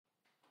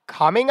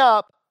Coming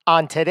up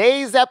on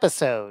today's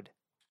episode.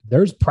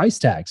 There's price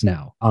tags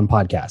now on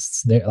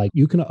podcasts.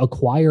 You can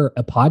acquire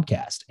a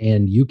podcast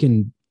and you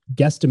can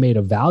guesstimate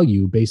a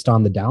value based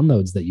on the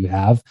downloads that you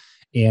have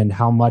and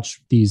how much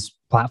these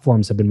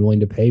platforms have been willing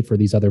to pay for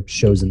these other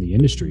shows in the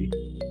industry.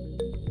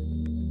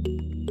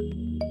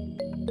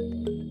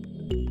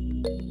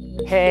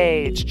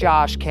 Hey, it's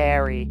Josh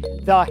Carey,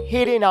 the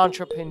hidden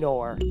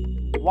entrepreneur.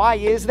 Why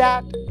is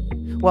that?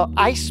 Well,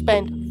 I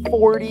spent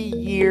 40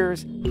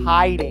 years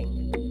hiding.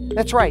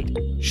 That's right,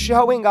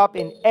 showing up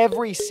in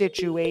every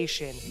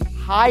situation,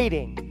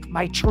 hiding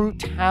my true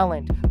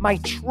talent, my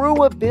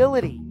true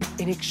ability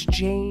in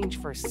exchange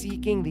for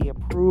seeking the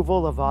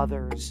approval of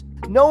others.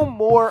 No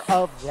more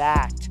of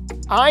that.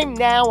 I'm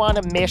now on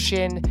a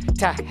mission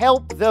to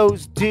help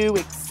those do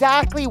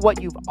exactly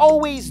what you've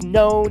always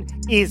known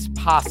is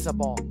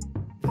possible.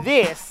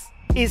 This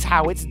is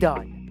how it's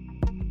done.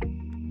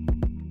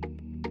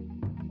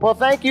 Well,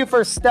 thank you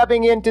for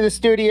stepping into the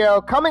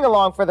studio, coming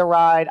along for the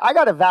ride. I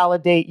got to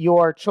validate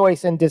your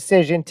choice and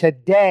decision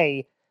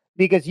today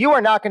because you are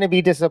not going to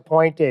be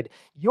disappointed.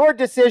 Your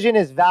decision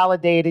is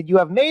validated. You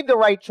have made the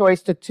right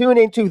choice to tune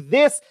into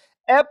this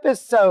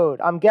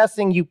episode. I'm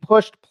guessing you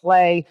pushed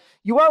play.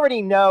 You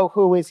already know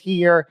who is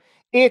here.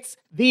 It's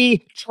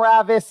the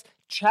Travis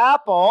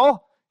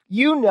Chappell.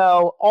 You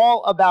know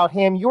all about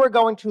him. You are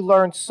going to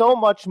learn so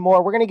much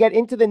more. We're going to get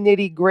into the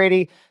nitty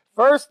gritty.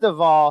 First of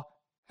all,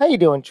 how you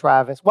doing,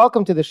 Travis?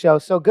 Welcome to the show.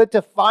 So good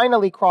to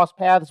finally cross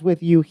paths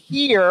with you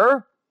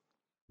here.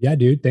 Yeah,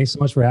 dude. Thanks so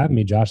much for having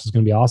me, Josh. It's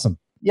going to be awesome.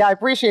 Yeah, I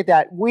appreciate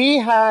that. We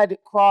had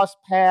crossed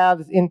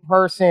paths in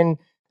person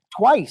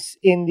twice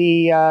in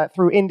the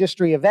through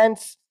industry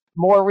events.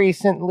 More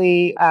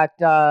recently at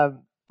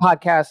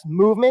Podcast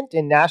Movement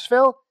in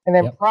Nashville. And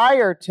then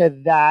prior to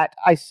that,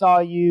 I saw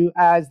you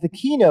as the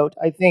keynote,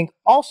 I think,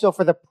 also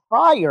for the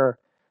prior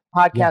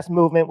Podcast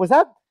Movement. Was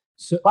that?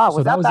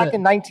 Was that back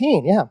in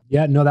 19? Yeah.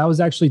 Yeah, no, that was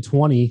actually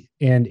 20,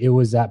 and it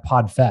was at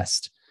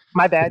Podfest.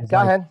 My bad. Go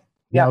ahead.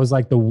 Yeah, it was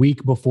like the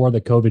week before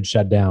the COVID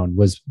shutdown.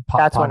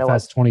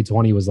 Podfest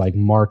 2020 was like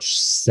March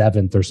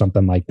 7th or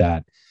something like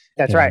that.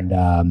 That's right.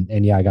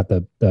 And yeah, I got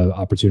the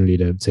opportunity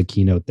to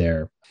keynote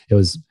there. It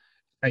was,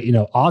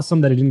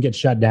 awesome that it didn't get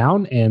shut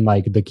down, and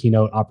like the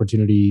keynote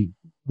opportunity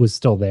was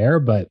still there,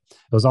 but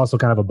it was also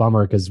kind of a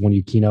bummer because when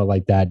you keynote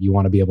like that, you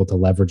want to be able to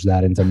leverage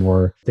that into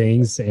more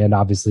things. And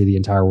obviously the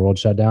entire world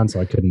shut down, so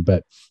I couldn't,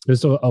 but it was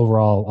still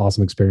overall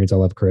awesome experience. I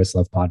love Chris,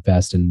 love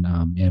Podfest, and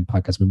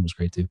Podcast Movement was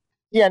great too.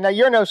 Yeah. Now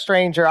you're no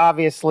stranger,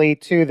 obviously,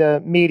 to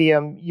the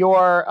medium.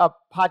 You're a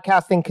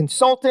podcasting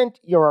consultant,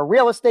 you're a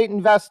real estate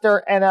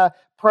investor, and a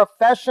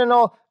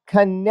professional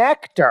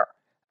connector.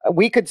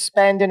 We could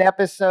spend an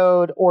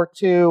episode or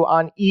two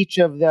on each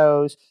of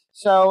those.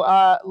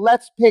 So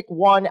let's pick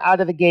one out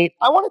of the gate.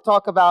 I want to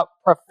talk about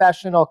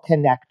professional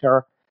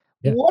connector.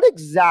 Yeah. What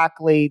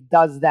exactly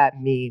does that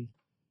mean?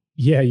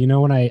 Yeah,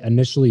 when I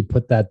initially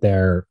put that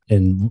there,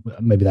 and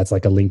maybe that's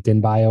like a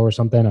LinkedIn bio or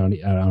something. I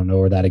don't know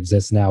where that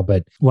exists now,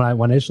 but when I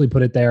initially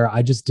put it there,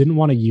 I just didn't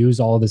want to use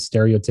all the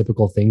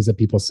stereotypical things that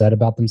people said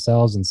about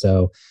themselves. And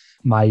so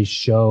my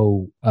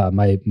show,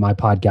 my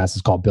podcast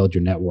is called Build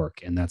Your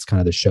Network. And that's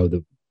kind of the show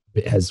that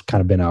has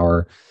kind of been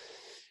our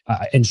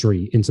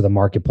entry into the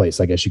marketplace,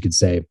 I guess you could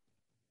say.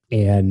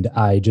 And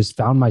I just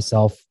found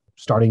myself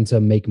starting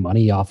to make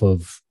money off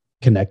of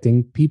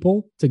connecting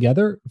people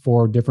together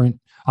for different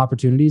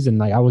opportunities. And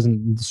like, I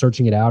wasn't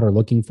searching it out or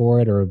looking for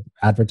it or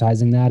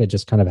advertising that. It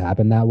just kind of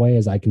happened that way.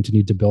 As I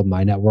continued to build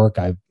my network,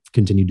 I've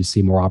continued to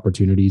see more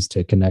opportunities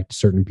to connect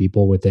certain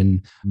people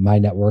within my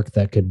network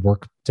that could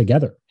work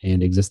together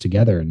and exist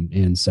together.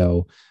 And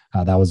so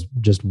that was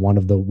just one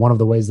of the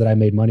ways that I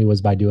made money was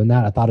by doing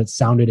that. I thought it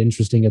sounded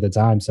interesting at the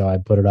time, so I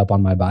put it up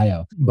on my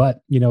bio. But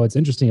what's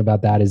interesting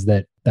about that is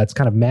that that's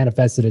kind of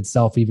manifested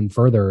itself even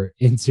further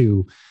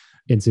into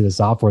the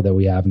software that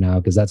we have now,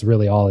 because that's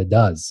really all it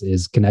does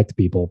is connect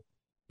people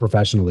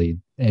professionally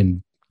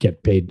and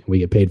get paid. We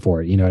get paid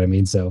for it. You know what I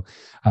mean? So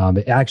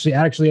it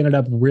actually ended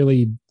up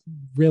really,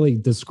 really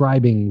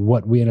describing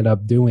what we ended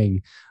up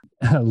doing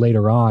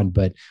later on.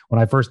 But when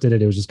I first did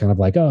it, it was just kind of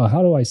like, oh,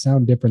 how do I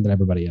sound different than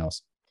everybody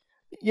else?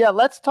 Yeah,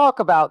 let's talk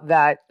about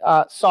that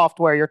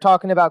software. You're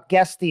talking about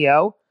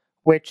Guestio,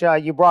 which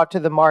you brought to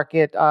the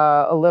market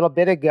a little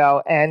bit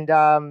ago.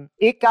 And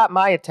it got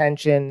my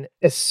attention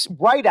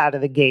right out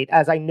of the gate,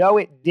 as I know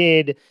it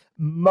did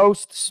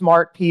most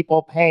smart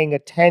people paying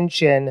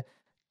attention.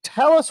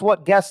 Tell us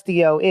what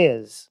Guestio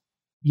is.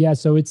 Yeah,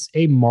 so it's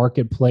a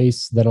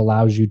marketplace that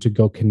allows you to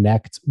go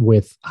connect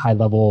with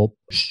high-level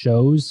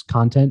shows,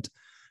 content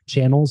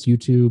channels,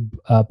 YouTube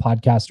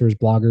podcasters,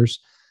 bloggers,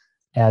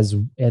 as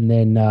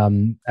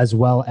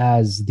well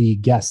as the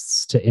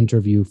guests to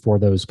interview for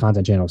those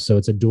content channels. So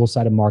it's a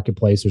dual-sided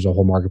marketplace. There's a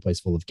whole marketplace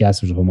full of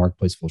guests. There's a whole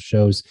marketplace full of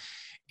shows.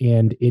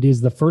 And it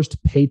is the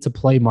first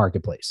pay-to-play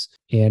marketplace.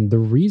 And the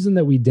reason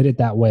that we did it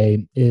that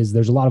way is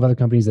there's a lot of other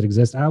companies that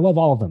exist. And I love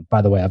all of them,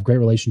 by the way. I have great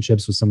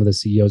relationships with some of the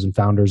CEOs and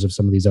founders of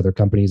some of these other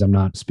companies. I'm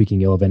not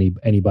speaking ill of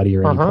anybody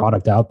or any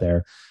product out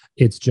there.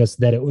 It's just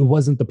that it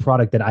wasn't the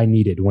product that I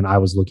needed when I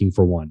was looking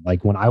for one.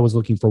 Like when I was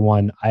looking for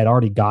one, I had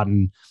already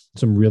gotten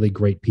some really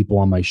great people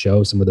on my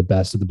show, some of the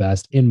best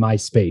in my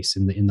space,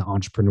 in the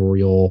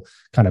entrepreneurial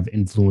kind of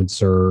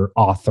influencer,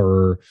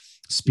 author,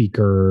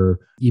 speaker,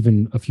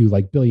 even a few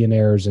like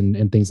billionaires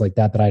and things like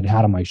that I'd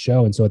had on my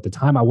show. And so at the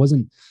time I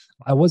wasn't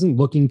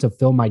looking to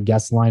fill my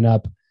guest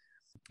lineup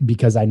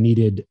because I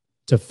needed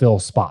to fill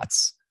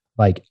spots.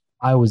 Like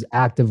I was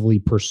actively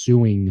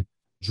pursuing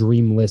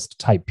dream list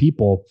type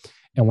people.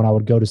 And when I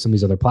would go to some of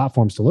these other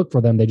platforms to look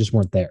for them, they just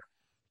weren't there.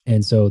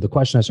 And so the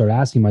question I started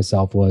asking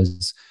myself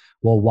was,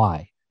 well,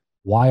 why?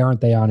 Why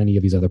aren't they on any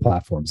of these other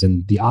platforms?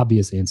 And the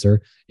obvious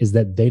answer is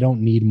that they don't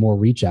need more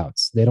reach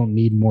outs. They don't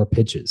need more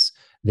pitches.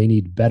 They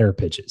need better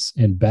pitches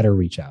and better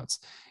reach outs.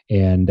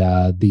 And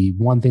the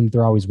one thing that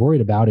they're always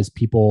worried about is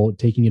people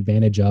taking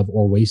advantage of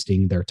or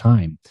wasting their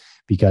time.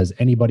 Because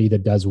anybody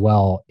that does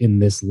well in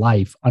this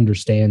life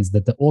understands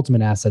that the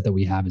ultimate asset that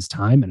we have is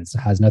time, and it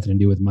has nothing to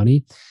do with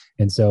money.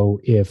 And so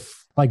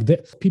if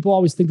people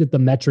always think that the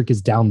metric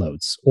is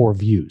downloads or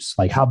views,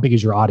 like how big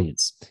is your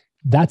audience?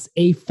 That's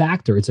a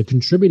factor. It's a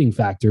contributing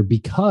factor,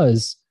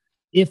 because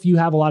if you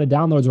have a lot of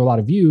downloads or a lot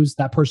of views,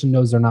 that person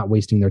knows they're not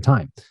wasting their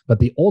time. But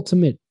the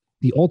ultimate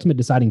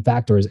deciding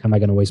factor is, am I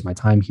going to waste my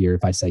time here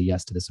if I say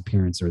yes to this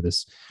appearance or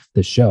this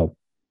show?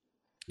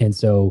 And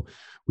so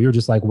we were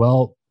just like,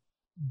 well,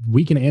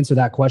 we can answer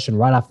that question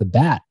right off the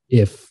bat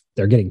if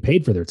they're getting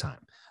paid for their time.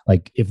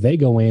 Like if they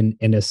go in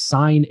and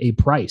assign a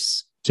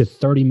price to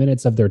 30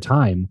 minutes of their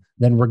time,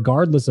 then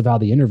regardless of how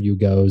the interview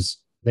goes,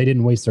 they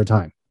didn't waste their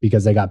time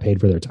because they got paid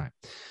for their time.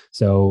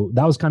 So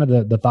that was kind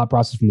of the thought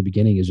process from the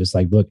beginning, is just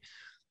like, look,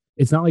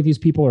 it's not like these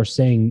people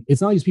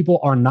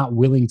are not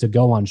willing to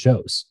go on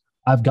shows.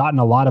 I've gotten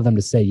a lot of them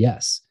to say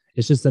yes.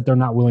 It's just that they're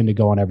not willing to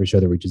go on every show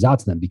that reaches out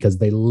to them because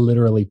they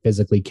literally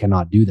physically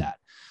cannot do that.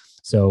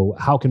 So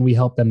how can we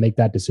help them make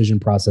that decision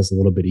process a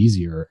little bit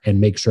easier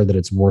and make sure that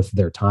it's worth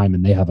their time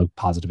and they have a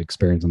positive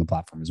experience on the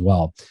platform as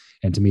well?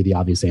 And to me, the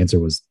obvious answer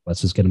was,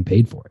 let's just get them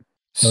paid for it.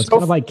 So it's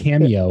kind of like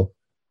Cameo,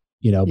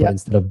 but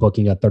instead of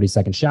booking a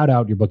 30-second shout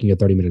out, you're booking a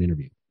 30-minute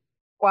interview.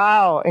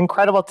 Wow,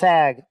 incredible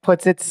tag.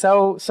 Puts it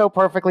so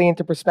perfectly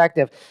into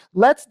perspective.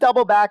 Let's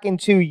double back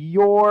into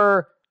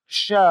your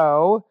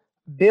show,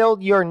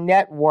 Build Your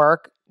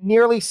Network.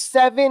 Nearly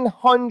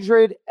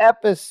 700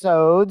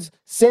 episodes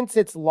since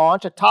its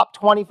launch, a top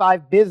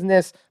 25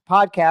 business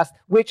podcast,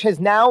 which has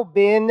now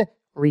been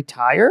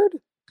retired.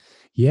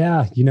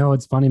 Yeah.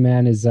 It's funny,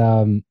 man, is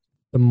the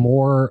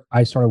more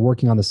I started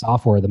working on the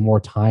software, the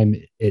more time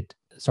it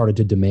started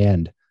to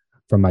demand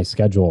from my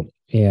schedule.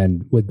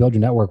 And with Build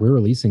Your Network, we're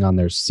releasing on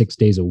there 6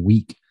 days a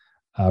week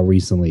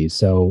recently.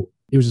 So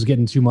it was just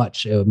getting too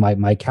much.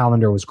 My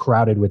calendar was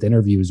crowded with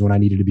interviews when I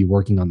needed to be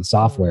working on the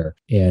software.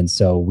 And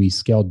so we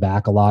scaled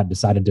back a lot,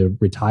 decided to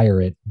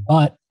retire it.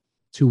 But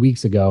 2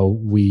 weeks ago,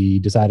 we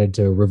decided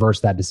to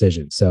reverse that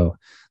decision. So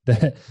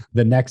the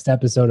next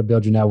episode of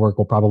Build Your Network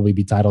will probably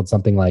be titled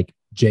something like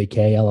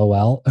JK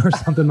LOL or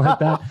something like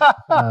that,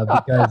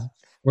 because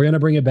we're going to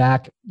bring it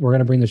back. We're going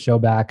to bring the show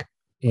back.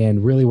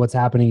 And really what's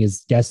happening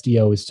is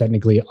Guestio is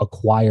technically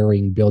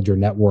acquiring Build Your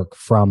Network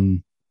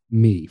from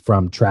me,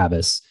 from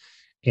Travis.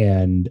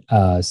 And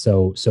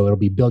so it'll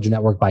be Build Your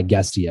Network by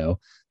Guestio.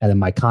 And then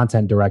my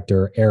content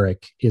director,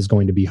 Eric, is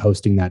going to be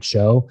hosting that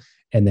show.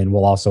 And then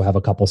we'll also have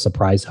a couple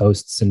surprise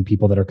hosts and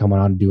people that are coming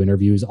on to do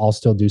interviews. I'll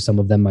still do some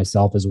of them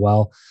myself as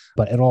well.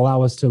 But it'll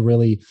allow us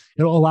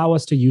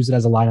to use it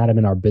as a line item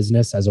in our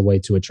business as a way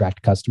to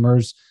attract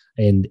customers.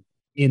 And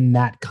in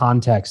that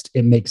context,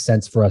 it makes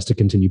sense for us to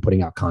continue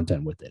putting out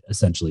content with it,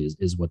 essentially,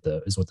 is what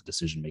the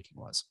decision making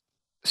was.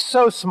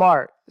 So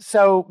smart.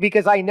 So,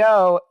 because I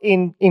know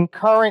in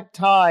current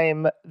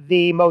time,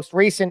 the most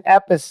recent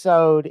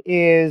episode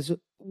is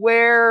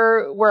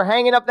where we're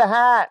hanging up the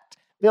hat,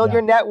 Build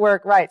Your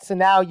Network. Right. So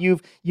now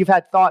you've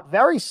had thought,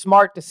 very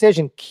smart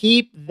decision.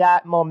 Keep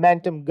that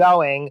momentum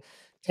going.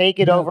 Take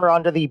it over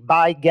under the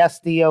By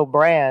Guestio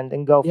brand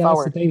and go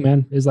forward. That's the thing,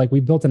 man, is like we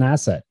built an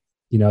asset.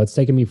 It's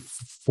taken me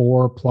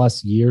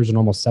 4+ years and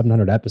almost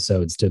 700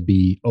 episodes to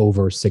be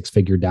over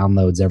 6-figure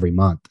downloads every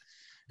month.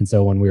 And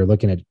so when we were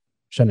looking at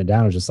shutting it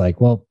down, it was just like,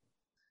 well,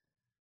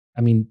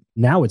 I mean,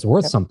 now it's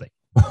worth something.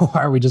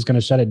 Why are we just going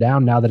to shut it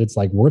down now that it's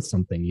like worth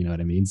something? You know what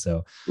I mean?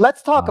 So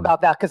let's talk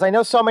about that, because I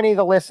know so many of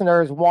the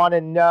listeners want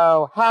to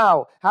know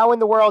how in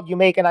the world you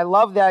make, and I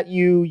love that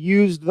you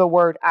used the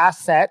word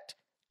asset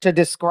to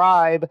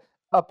describe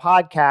a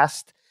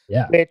podcast,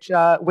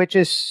 which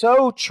is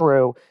so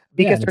true,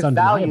 because there's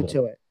value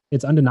to it.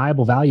 It's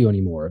undeniable value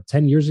anymore.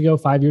 10 years ago,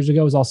 5 years ago,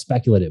 it was all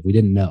speculative. We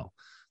didn't know.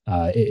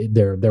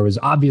 There was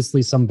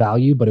obviously some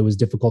value, but it was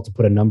difficult to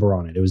put a number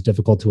on it. It was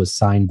difficult to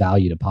assign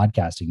value to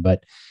podcasting.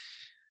 But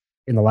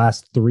in the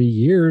last 3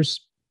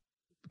 years,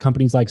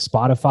 companies like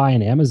Spotify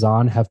and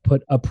Amazon have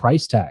put a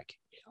price tag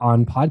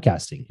on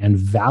podcasting and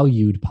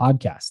valued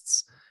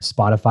podcasts.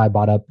 Spotify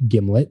bought up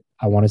Gimlet.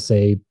 I want to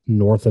say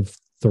north of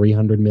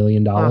 $300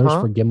 million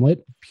for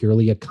Gimlet,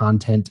 purely a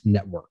content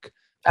network.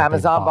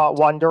 Amazon bought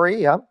Wondery.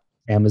 Yeah.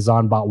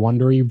 Amazon bought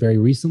Wondery very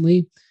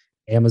recently.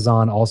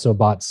 Amazon also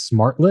bought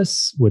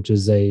Smartless, which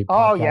is a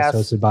podcast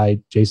hosted by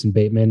Jason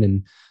Bateman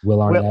and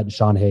Will Arnett and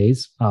Sean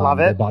Hayes. Love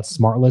it. They bought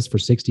Smartless for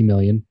 $60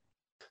 million.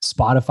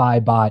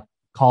 Spotify bought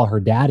Call Her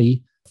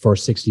Daddy for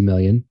 $60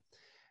 million.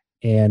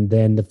 And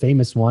then the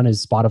famous one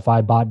is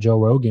Spotify bought Joe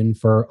Rogan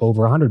for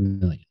over $100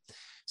 million.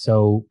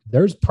 So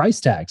there's price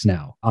tags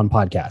now on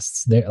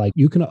podcasts. They're like,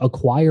 you can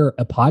acquire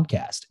a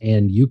podcast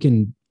and you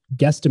can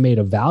guesstimate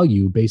a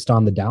value based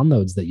on the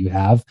downloads that you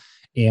have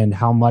and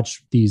how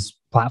much these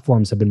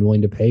platforms have been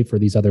willing to pay for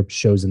these other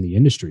shows in the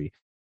industry.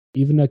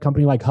 Even a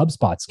company like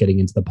HubSpot's getting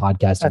into the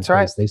podcasting That's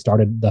right. They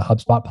started the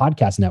HubSpot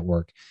Podcast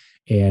Network,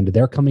 and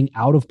they're coming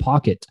out of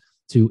pocket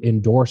to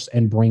endorse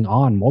and bring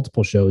on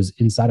multiple shows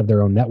inside of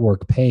their own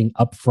network, paying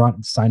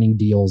upfront signing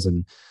deals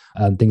and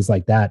things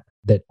like that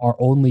are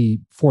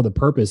only for the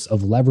purpose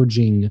of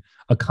leveraging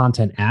a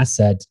content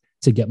asset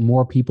to get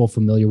more people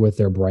familiar with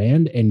their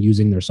brand and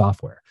using their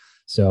software.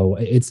 So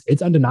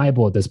it's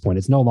undeniable at this point.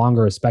 It's no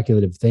longer a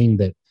speculative thing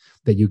that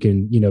you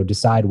can,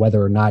 decide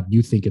whether or not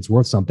you think it's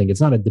worth something.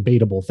 It's not a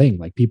debatable thing.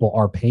 Like, people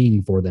are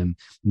paying for them.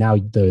 Now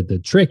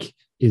the trick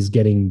is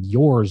getting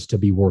yours to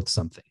be worth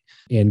something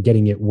and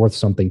getting it worth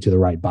something to the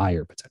right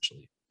buyer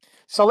potentially.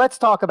 So let's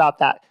talk about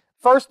that.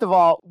 First of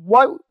all,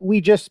 what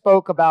we just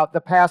spoke about the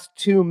past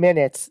 2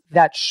 minutes,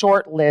 that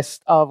short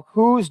list of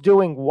who's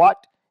doing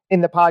what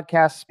in the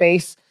podcast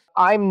space,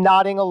 I'm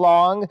nodding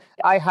along.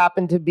 I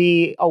happen to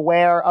be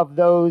aware of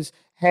those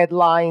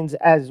headlines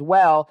as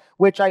well,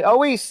 which I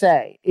always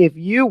say, if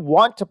you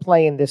want to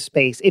play in this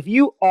space, if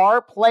you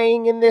are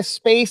playing in this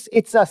space,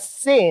 it's a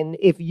sin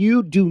if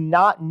you do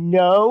not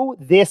know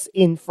this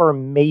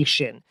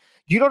information.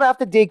 You don't have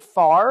to dig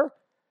far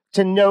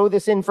to know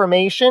this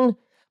information.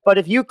 But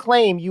if you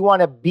claim you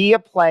want to be a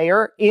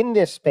player in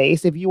this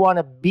space, if you want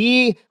to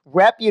be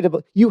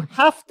reputable, you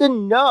have to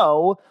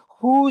know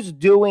who's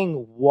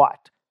doing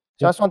what.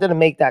 So I just wanted to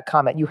make that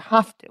comment. You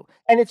have to.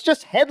 And it's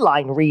just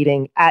headline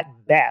reading at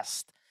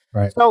best.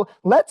 Right. So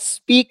let's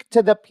speak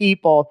to the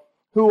people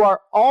who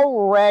are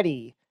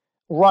already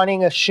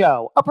running a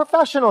show, a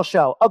professional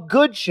show, a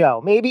good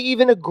show, maybe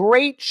even a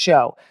great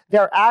show.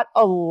 They're at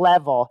a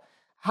level.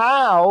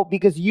 How?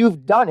 Because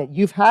you've done it.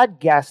 You've had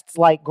guests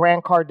like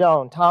Grant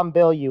Cardone, Tom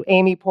Bilyeu,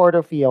 Amy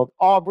Porterfield,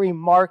 Aubrey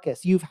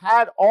Marcus. You've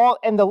had all,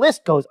 and the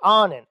list goes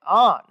on and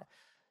on.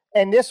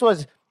 And this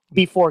was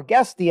before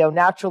Guestio,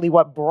 naturally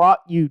what brought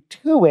you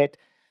to it.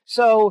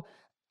 So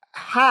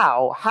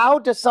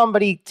how does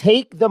somebody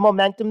take the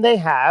momentum they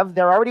have?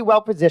 They're already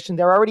well positioned.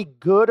 They're already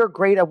good or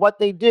great at what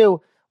they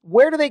do.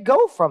 Where do they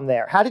go from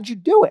there? How did you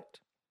do it?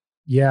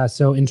 Yeah.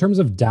 So in terms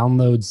of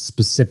downloads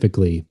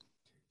specifically,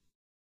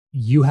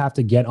 you have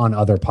to get on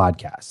other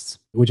podcasts,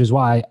 which is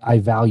why I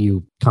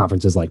value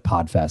conferences like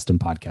PodFest and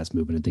Podcast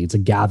Movement and things. It's a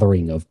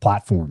gathering of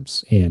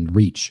platforms and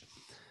reach.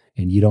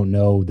 And you don't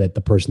know that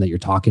the person that you're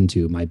talking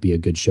to might be a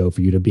good show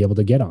for you to be able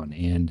to get on.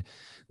 And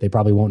they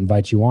probably won't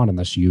invite you on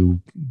unless you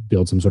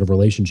build some sort of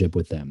relationship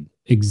with them.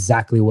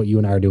 Exactly what you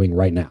and I are doing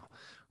right now,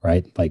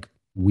 right? Like,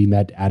 we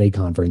met at a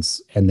conference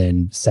and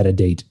then set a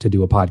date to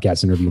do a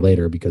podcast interview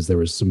later because there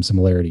was some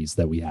similarities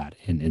that we had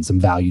and some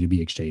value to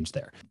be exchanged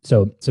there.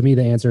 So to me,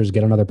 the answer is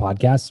get on other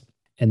podcasts.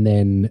 And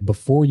then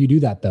before you do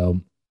that,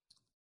 though,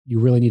 you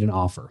really need an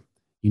offer.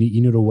 You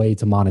need a way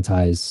to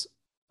monetize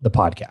the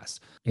podcast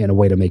and a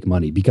way to make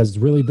money, because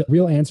really the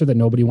real answer that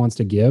nobody wants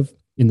to give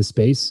in the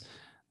space,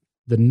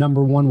 the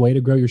number one way to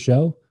grow your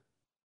show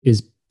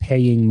is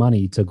paying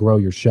money to grow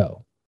your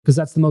show, because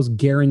that's the most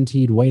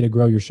guaranteed way to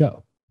grow your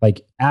show.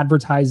 Like,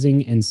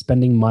 advertising and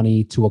spending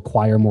money to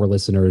acquire more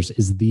listeners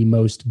is the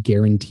most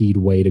guaranteed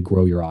way to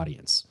grow your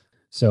audience.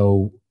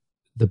 So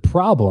the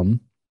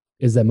problem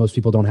is that most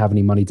people don't have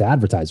any money to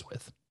advertise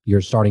with. You're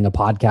starting a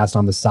podcast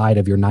on the side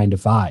of your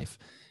 9-to-5,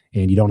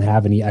 and you don't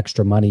have any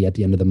extra money at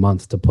the end of the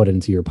month to put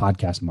into your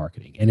podcast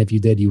marketing. And if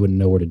you did, you wouldn't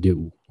know where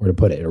to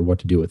put it or what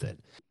to do with it.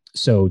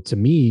 So to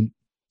me,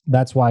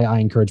 that's why I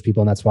encourage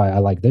people, and that's why I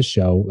like this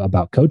show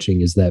about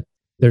coaching, is that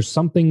there's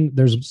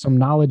some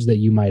knowledge that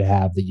you might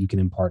have that you can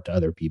impart to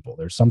other people.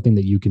 There's something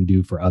that you can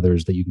do for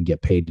others that you can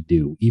get paid to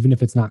do. Even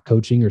if it's not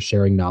coaching or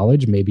sharing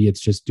knowledge, maybe it's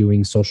just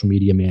doing social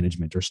media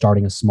management or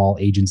starting a small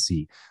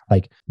agency.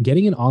 Like,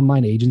 getting an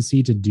online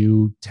agency to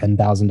do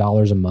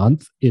 $10,000 a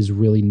month is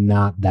really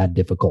not that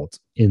difficult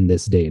in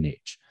this day and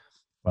age.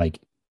 Like,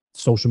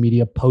 social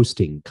media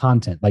posting,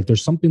 content, like,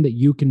 there's something that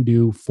you can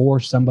do for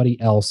somebody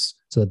else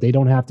so that they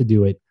don't have to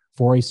do it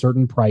for a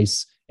certain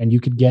price, and you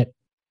could get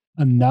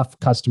enough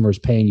customers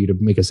paying you to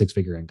make a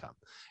 6-figure income,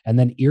 and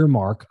then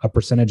earmark a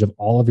percentage of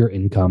all of your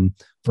income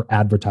for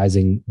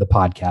advertising the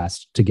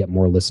podcast to get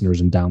more listeners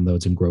and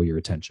downloads and grow your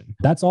attention.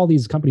 That's all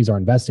these companies are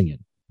investing in,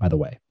 by the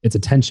way. It's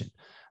attention.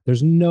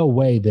 There's no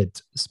way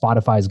that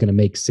Spotify is going to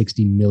make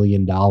 $60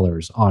 million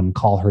on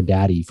Call Her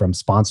Daddy from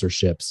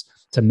sponsorships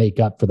to make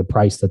up for the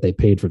price that they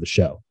paid for the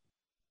show.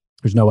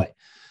 There's no way.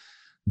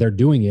 They're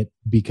doing it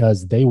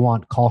because they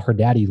want Call Her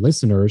Daddy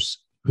listeners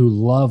who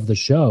love the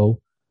show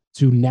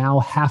to now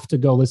have to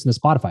go listen to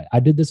Spotify. I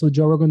did this with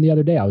Joe Rogan the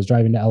other day. I was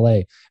driving to LA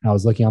and I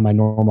was looking on my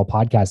normal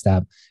podcast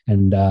app,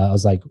 and I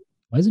was like,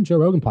 why isn't Joe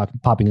Rogan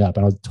popping up?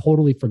 And I was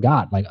totally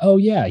forgot, like, oh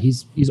yeah,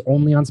 he's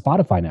only on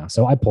Spotify now.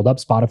 So I pulled up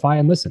Spotify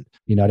and listened.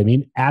 You know what I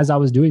mean? As I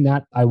was doing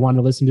that, I wanted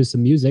to listen to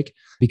some music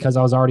because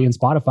I was already in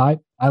Spotify.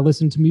 I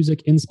listened to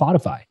music in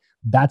Spotify.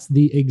 That's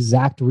the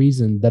exact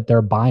reason that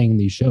they're buying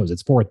these shows.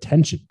 It's for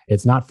attention.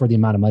 It's not for the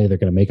amount of money they're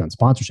going to make on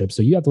sponsorship.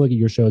 So you have to look at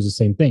your show as the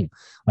same thing.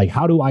 Like,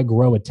 how do I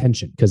grow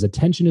attention? Because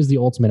attention is the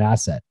ultimate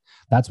asset.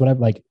 That's what I've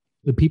like.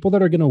 The people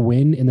that are going to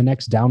win in the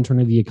next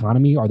downturn of the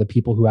economy are the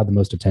people who have the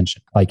most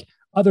attention. Like,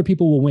 other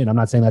people will win. I'm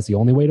not saying that's the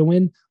only way to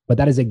win, but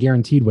that is a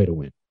guaranteed way to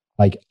win.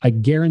 Like, I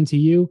guarantee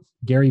you,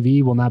 Gary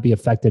Vee will not be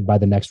affected by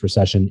the next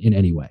recession in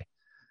any way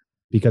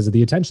because of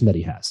the attention that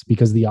he has,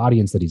 because of the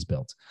audience that he's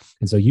built.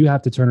 And so you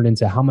have to turn it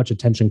into how much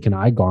attention can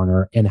I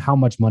garner and how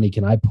much money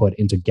can I put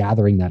into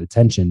gathering that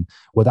attention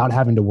without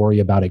having to worry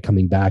about it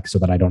coming back, so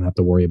that I don't have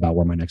to worry about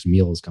where my next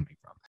meal is coming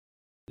from.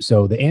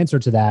 So the answer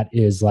to that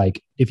is,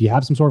 like, if you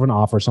have some sort of an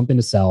offer, something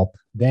to sell,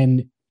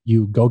 then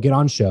you go get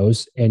on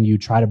shows and you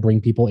try to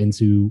bring people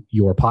into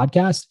your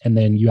podcast. And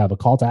then you have a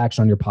call to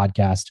action on your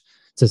podcast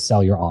to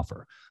sell your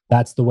offer.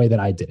 That's the way that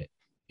I did it.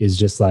 Is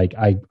just like,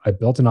 I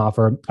built an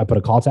offer. I put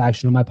a call to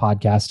action on my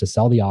podcast to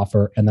sell the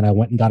offer. And then I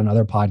went and got on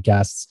other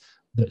podcasts,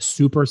 the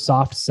super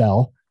soft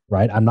sell,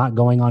 right? I'm not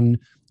going on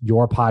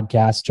your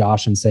podcast,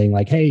 Josh, and saying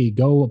like, hey,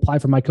 go apply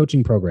for my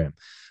coaching program.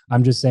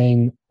 I'm just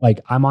saying,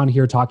 like, I'm on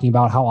here talking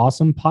about how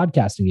awesome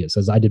podcasting is,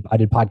 as I did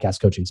podcast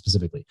coaching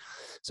specifically.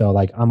 So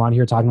like, I'm on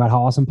here talking about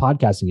how awesome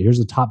podcasting is. Here's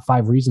the top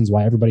 5 reasons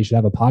why everybody should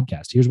have a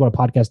podcast. Here's what a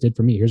podcast did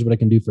for me. Here's what it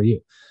can do for you.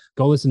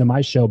 Go listen to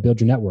my show,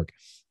 Build Your Network.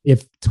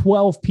 If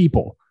 12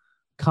 people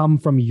come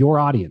from your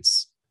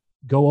audience,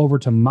 go over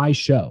to my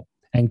show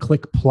and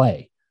click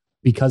play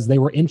because they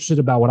were interested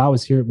about what I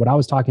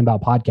was talking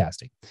about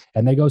podcasting.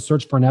 And they go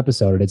search for an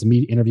episode, and it's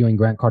me interviewing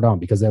Grant Cardone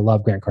because they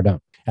love Grant Cardone.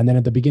 And then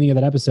at the beginning of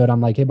that episode, I'm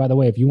like, hey, by the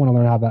way, if you want to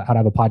learn how to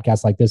have a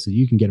podcast like this so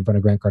you can get in front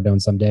of Grant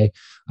Cardone someday,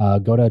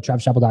 go to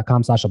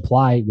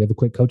travischappell.com/apply. We have a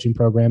quick coaching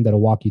program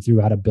that'll walk you through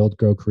how to build,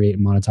 grow, create,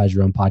 and monetize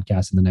your own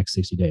podcast in the next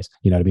 60 days.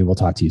 You know what I mean? We'll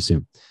talk to you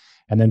soon.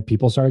 And then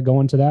people started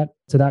going to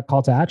that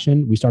call to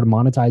action. We started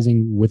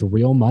monetizing with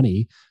real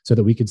money so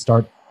that we could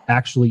start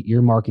actually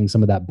earmarking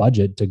some of that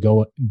budget to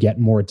go get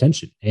more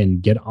attention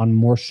and get on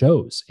more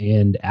shows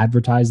and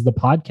advertise the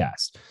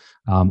podcast,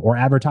 or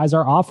advertise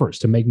our offers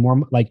to make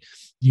more. Like,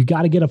 you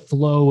got to get a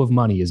flow of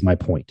money is my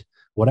point.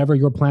 Whatever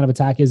your plan of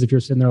attack is, if you're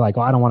sitting there like,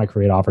 oh, I don't want to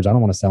create offers, I don't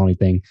want to sell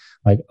anything,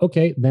 like,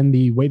 okay, then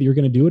the way that you're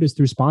going to do it is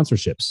through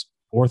sponsorships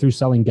or through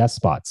selling guest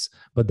spots.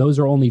 But those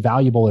are only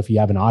valuable if you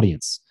have an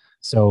audience.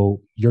 So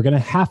you're going to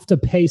have to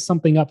pay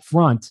something up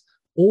front,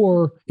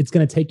 or it's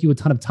going to take you a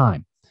ton of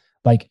time.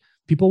 Like,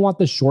 people want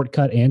the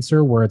shortcut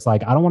answer where it's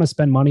like, I don't want to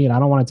spend money and I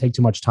don't want to take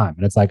too much time.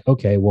 And it's like,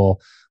 okay,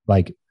 well,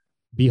 like,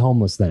 be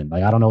homeless then.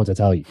 Like, I don't know what to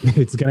tell you.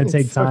 It's going to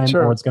take time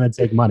or it's going to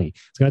take money.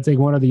 It's going to take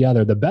one or the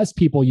other. The best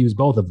people use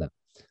both of them.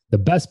 The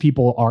best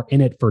people are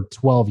in it for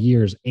 12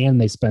 years and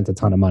they spent a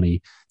ton of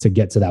money to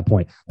get to that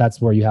point.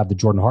 That's where you have the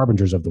Jordan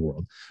Harbingers of the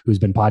world, who's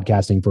been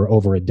podcasting for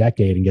over a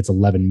decade and gets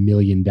 11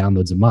 million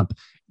downloads a month.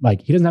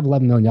 Like, he doesn't have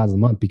 11 million downloads a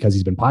month because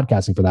he's been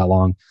podcasting for that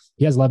long.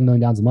 He has 11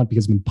 million downloads a month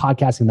because he's been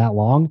podcasting that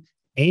long.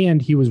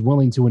 And he was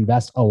willing to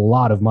invest a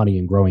lot of money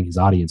in growing his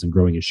audience and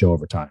growing his show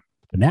over time.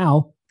 But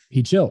now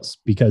he chills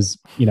because,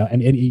 you know,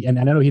 and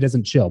I know he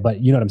doesn't chill,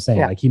 but you know what I'm saying?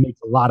 Yeah. Like, he makes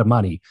a lot of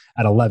money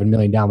at 11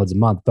 million downloads a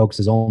month,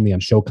 focuses only on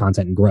show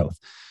content and growth.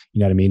 You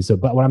know what I mean? So,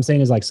 but what I'm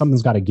saying is, like,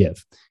 something's got to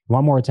give. You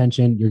want more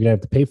attention, you're going to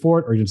have to pay for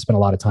it, or you're going to spend a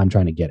lot of time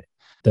trying to get it.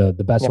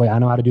 The best way I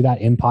know how to do that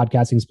in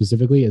podcasting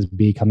specifically is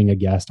becoming a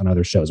guest on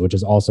other shows, which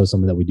is also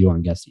something that we do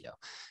on Guestio,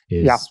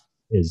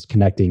 is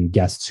connecting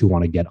guests who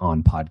want to get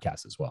on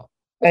podcasts as well.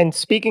 And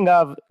speaking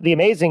of the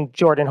amazing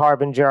Jordan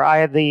Harbinger, I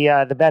had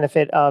the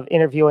benefit of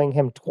interviewing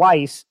him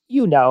twice.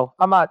 You know,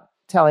 I'm not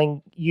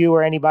telling you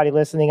or anybody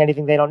listening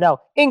anything they don't know.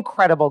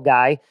 Incredible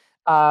guy,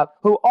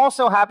 who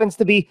also happens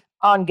to be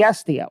on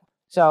Guestio.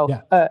 So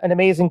an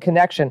amazing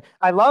connection.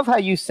 I love how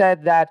you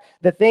said that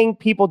the thing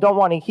people don't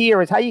want to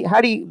hear is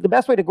the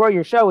best way to grow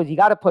your show is you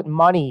got to put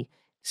money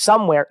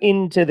somewhere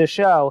into the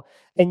show.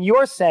 And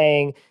you're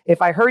saying,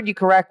 if I heard you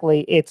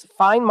correctly, it's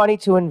find money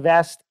to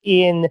invest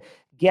in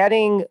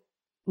getting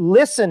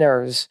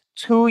listeners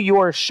to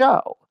your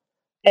show,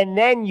 and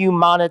then you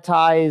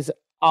monetize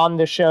on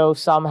the show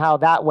somehow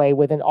that way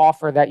with an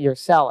offer that you're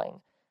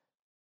selling.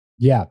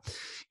 Yeah.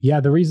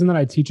 The reason that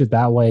I teach it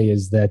that way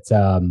is that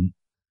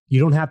you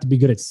don't have to be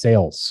good at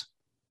sales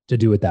to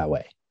do it that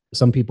way.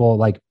 Some people,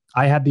 like,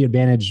 I had the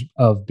advantage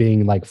of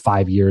being like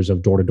 5 years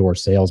of door-to-door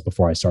sales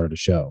before I started a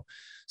show.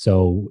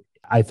 So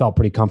I felt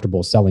pretty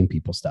comfortable selling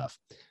people stuff.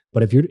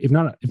 But if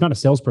not a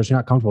salesperson, you're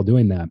not comfortable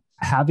doing that,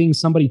 having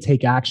somebody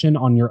take action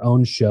on your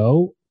own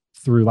show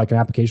through like an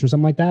application or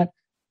something like that,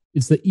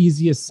 it's the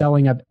easiest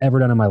selling I've ever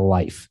done in my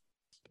life.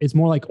 It's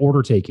more like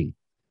order taking.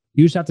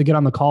 You just have to get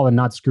on the call and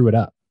not screw it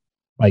up.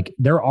 Like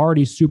they're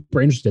already super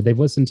interested. They've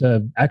listened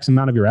to X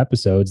amount of your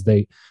episodes.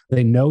 They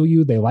know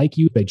you, they like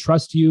you, they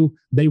trust you,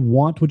 they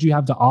want what you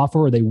have to offer,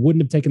 or they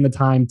wouldn't have taken the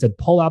time to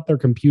pull out their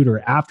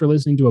computer after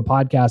listening to a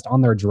podcast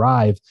on their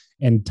drive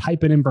and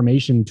type in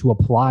information to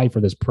apply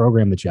for this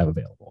program that you have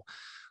available.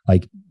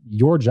 Like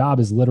your job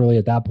is literally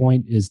at that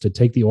point is to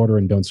take the order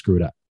and don't screw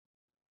it up.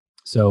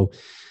 So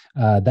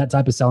that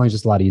type of selling is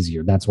just a lot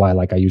easier. That's why,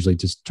 like, I usually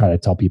just try to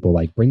tell people,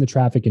 like, bring the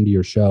traffic into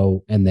your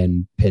show and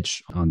then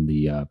pitch on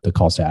the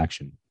calls to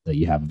action that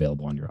you have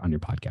available on your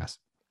podcast.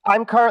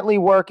 I'm currently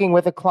working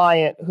with a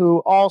client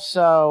who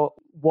also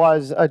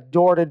was a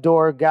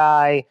door-to-door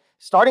guy,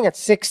 starting at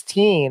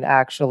 16,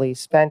 actually,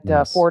 spent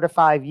Nice. 4 to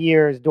 5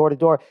 years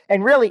door-to-door,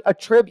 and really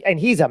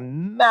and he's a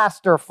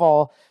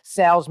masterful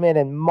salesman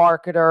and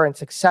marketer and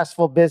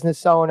successful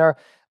business owner.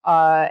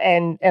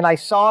 And I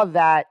saw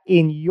that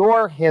in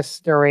your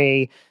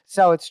history.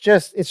 So it's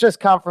just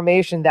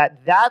confirmation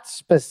that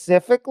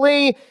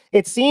specifically,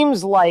 it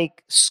seems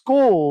like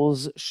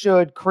schools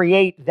should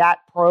create that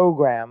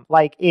program,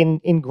 like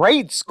in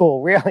grade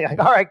school, really. Like,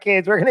 all right,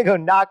 kids, we're going to go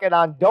knocking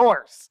on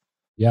doors.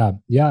 Yeah.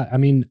 I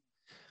mean,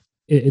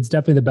 it's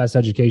definitely the best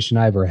education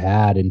I ever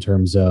had in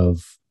terms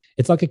of,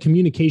 it's like a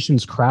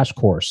communications crash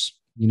course.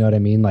 You know what I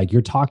mean? Like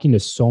you're talking to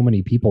so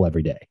many people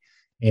every day.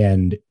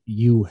 And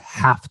you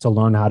have to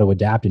learn how to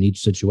adapt in each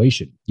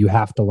situation. You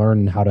have to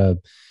learn how to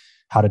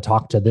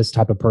talk to this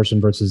type of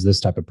person versus this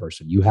type of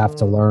person. You have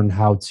to learn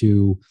how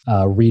to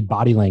read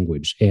body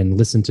language and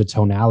listen to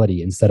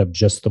tonality instead of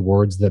just the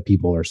words that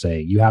people are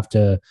saying. You have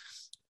to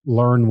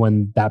learn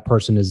when that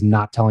person is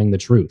not telling the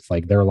truth,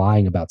 like they're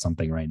lying about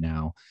something right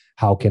now.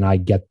 How can I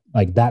get,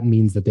 like, that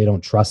means that they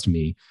don't trust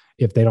me.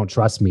 If they don't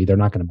trust me, they're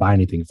not going to buy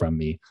anything from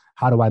me.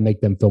 How do I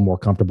make them feel more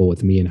comfortable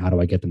with me, and how do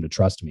I get them to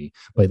trust me?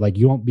 But like,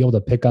 you won't be able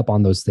to pick up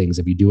on those things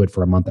if you do it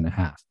for a month and a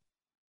half.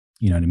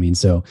 You know what I mean?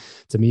 So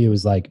to me, it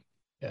was like,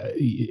 have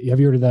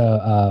you heard of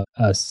the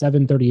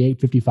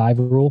 738-55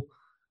 rule?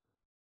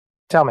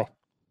 Tell me.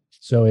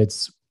 So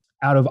it's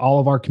out of all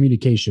of our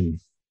communication,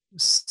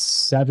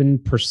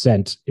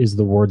 7% is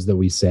the words that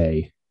we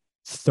say,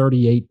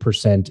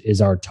 38%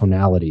 is our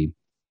tonality,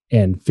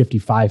 and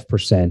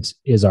 55%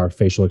 is our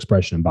facial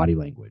expression and body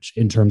language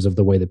in terms of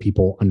the way that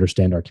people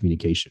understand our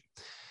communication.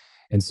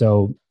 And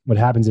so what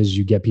happens is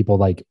you get people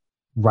like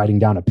writing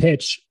down a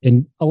pitch.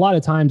 And a lot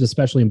of times,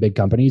 especially in big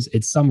companies,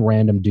 it's some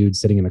random dude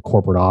sitting in a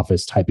corporate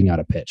office typing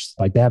out a pitch.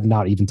 Like they have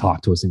not even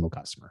talked to a single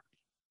customer.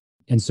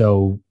 And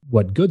so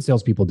what good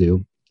salespeople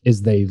do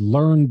is they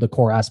learn the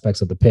core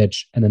aspects of the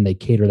pitch and then they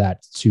cater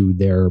that to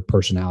their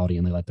personality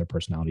and they let their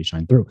personality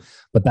shine through.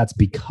 But that's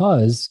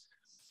because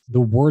the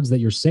words that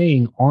you're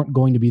saying aren't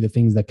going to be the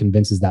things that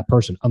convinces that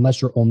person,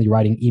 unless you're only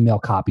writing email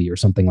copy or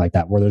something like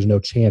that, where there's no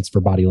chance for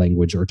body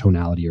language or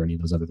tonality or any of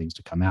those other things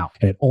to come out.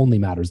 And it only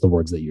matters the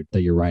words that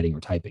you're writing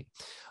or typing.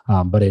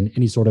 But in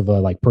any sort of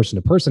a like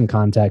person-to-person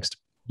context,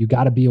 you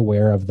got to be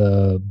aware of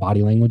the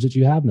body language that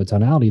you have and the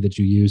tonality that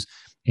you use.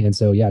 And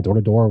so, yeah,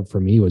 door-to-door for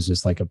me was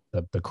just like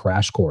the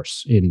crash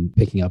course in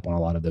picking up on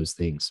a lot of those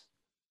things.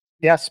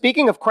 Yeah.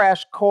 Speaking of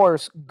crash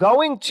course,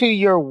 going to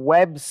your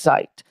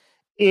website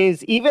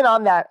is, even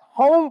on that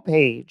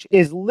homepage,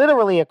 is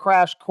literally a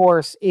crash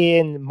course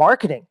in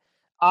marketing.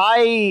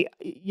 I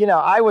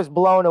was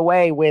blown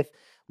away with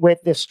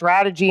the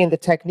strategy and the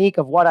technique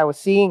of what I was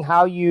seeing,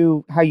 how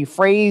you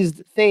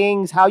phrased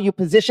things, how you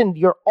positioned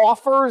your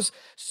offers.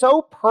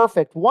 So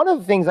perfect. One of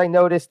the things I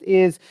noticed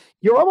is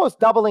you're almost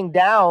doubling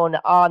down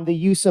on the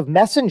use of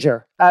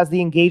Messenger as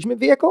the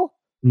engagement vehicle.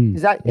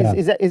 Is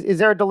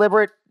there a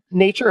deliberate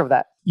nature of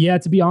that? Yeah,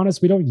 to be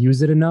honest, we don't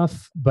use it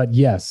enough, but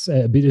yes,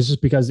 it's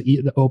just because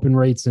the open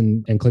rates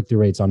and click-through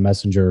rates on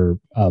Messenger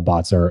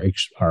bots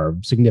are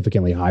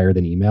significantly higher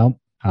than email.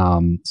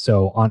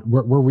 So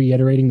we're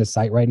reiterating the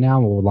site right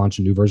now. We'll launch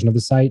a new version of the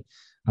site.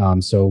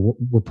 So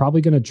we're probably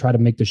going to try to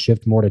make the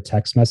shift more to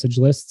text message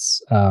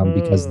lists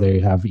because they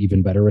have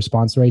even better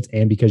response rates,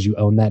 and because you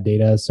own that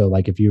data. So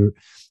like if you're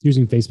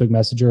using Facebook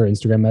Messenger or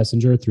Instagram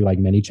Messenger through like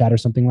ManyChat or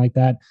something like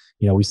that,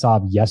 we saw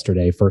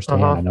yesterday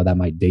firsthand. I know that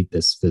might date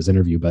this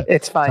interview, but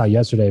it's fine. Saw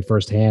yesterday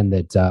firsthand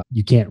that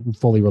you can't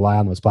fully rely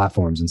on those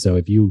platforms. And so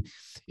if you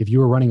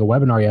were running a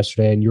webinar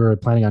yesterday and you were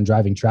planning on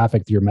driving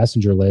traffic through your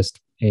Messenger list,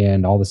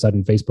 and all of a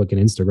sudden Facebook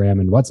and Instagram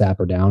and WhatsApp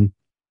are down,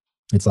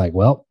 it's like,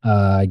 well,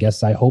 I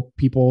guess I hope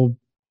people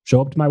show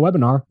up to my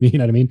webinar. You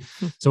know what I mean?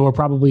 So we're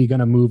probably going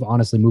to move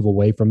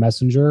away from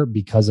Messenger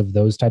because of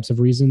those types of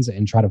reasons,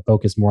 and try to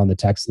focus more on the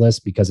text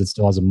list because it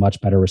still has a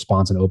much better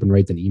response and open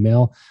rate than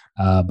email.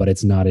 But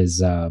it's not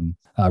as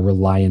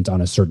reliant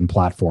on a certain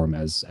platform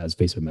as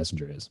Facebook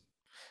Messenger is.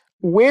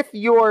 With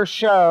your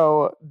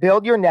show,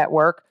 Build Your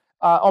Network,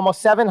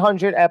 almost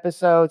 700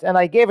 episodes, and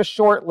I gave a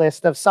short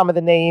list of some of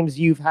the names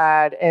you've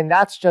had, and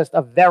that's just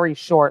a very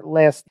short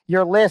list.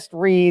 Your list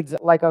reads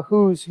like a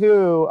who's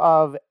who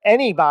of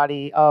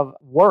anybody of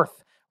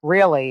worth,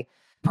 really.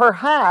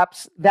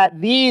 perhaps that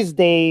these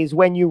days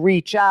when you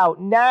reach out,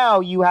 now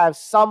you have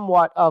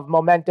somewhat of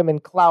momentum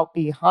and clout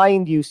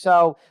behind you.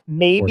 So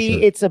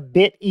maybe it's a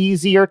bit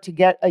easier to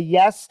get a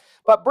yes.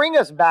 But bring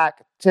us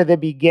back to the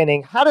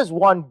beginning. How does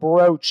one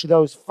broach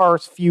those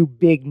first few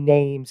big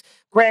names?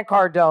 Grant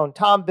Cardone,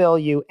 Tom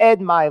Bilyeu,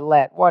 Ed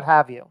Milet, what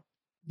have you?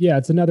 Yeah,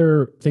 it's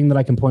another thing that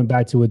I can point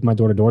back to with my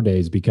door-to-door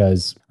days,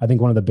 because I think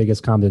one of the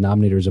biggest common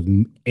denominators of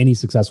any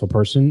successful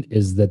person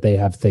is that they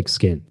have thick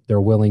skin.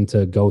 They're willing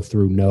to go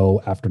through no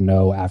after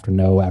no after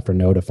no after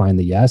no to find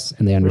the yes,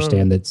 and they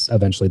understand that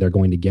eventually they're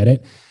going to get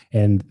it.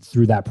 And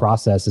through that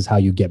process is how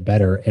you get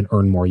better and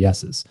earn more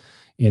yeses.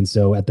 And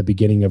so at the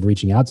beginning of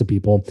reaching out to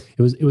people,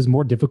 it was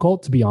more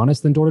difficult, to be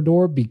honest, than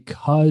door-to-door,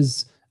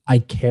 because I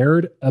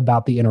cared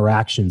about the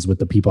interactions with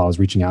the people I was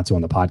reaching out to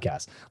on the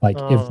podcast. Like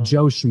if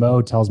Joe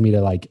Schmo tells me to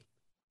like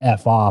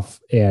F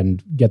off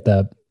and get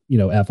the,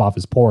 F off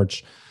his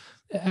porch,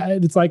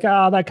 it's like,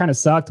 that kind of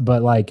sucked.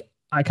 But like,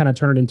 I kind of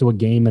turn it into a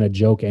game and a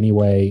joke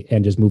anyway,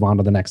 and just move on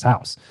to the next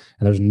house.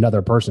 And there's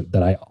another person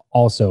that I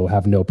also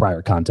have no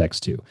prior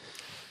context to.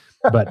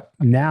 But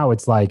now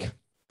it's like,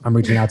 I'm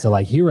reaching out to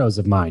like heroes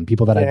of mine,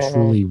 people that I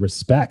truly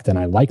respect, and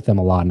I like them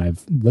a lot, and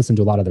I've listened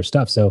to a lot of their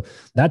stuff. So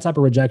that type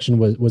of rejection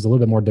was a little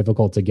bit more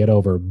difficult to get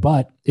over,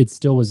 but it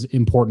still was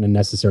important and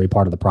necessary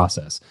part of the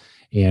process.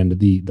 And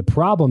the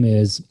problem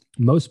is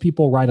most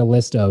people write a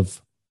list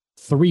of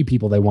 3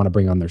 people they want to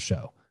bring on their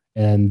show.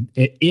 And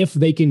if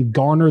they can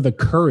garner the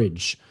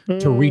courage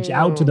to reach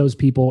out to those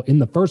people in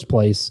the first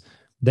place,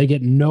 they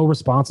get no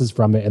responses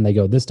from it, and they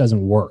go, this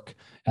doesn't work.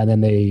 And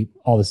then they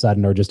all of a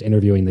sudden are just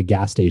interviewing the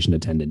gas station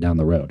attendant down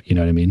the road. You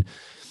know what I mean?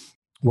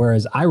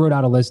 Whereas I wrote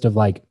out a list of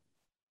like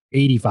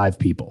 85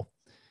 people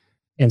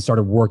and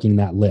started working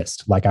that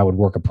list like I would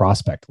work a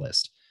prospect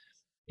list.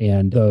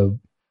 And the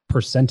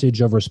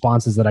percentage of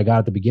responses that I got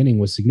at the beginning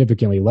was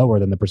significantly lower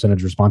than the percentage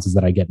of responses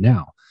that I get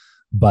now.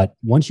 But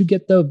once you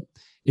get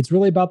it's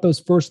really about those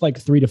first like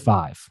 3 to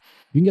 5.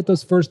 You can get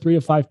those first 3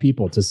 to 5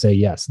 people to say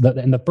yes.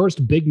 And the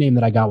first big name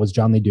that I got was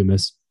John Lee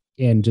Dumas.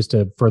 And just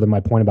to further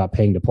my point about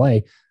paying to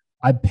play,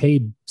 I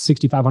paid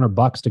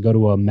 $6,500 to go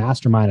to a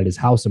mastermind at his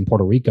house in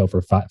Puerto Rico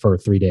for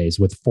 3 days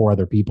with 4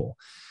 other people.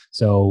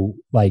 So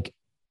like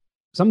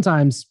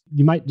sometimes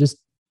you might just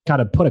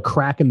kind of put a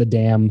crack in the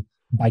dam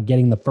by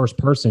getting the first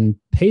person,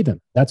 pay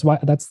them. That's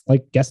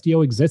like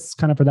Guestio exists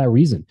kind of for that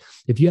reason.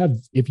 If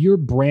you're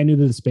brand new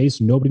to the space,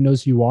 nobody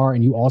knows who you are,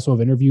 and you also have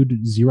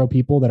interviewed 0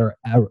 people that are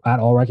at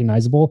all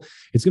recognizable,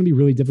 it's going to be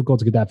really difficult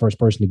to get that first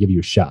person to give you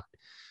a shot.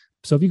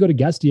 So if you go to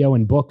Guestio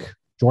and book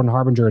Jordan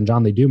Harbinger and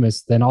John Lee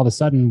Dumas, then all of a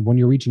sudden, when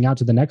you're reaching out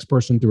to the next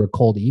person through a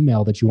cold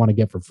email that you want to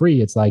get for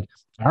free, it's like,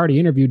 I already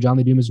interviewed John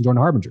Lee Dumas and Jordan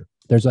Harbinger.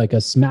 There's like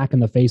a smack in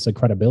the face of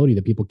credibility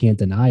that people can't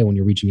deny when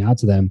you're reaching out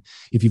to them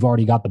if you've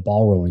already got the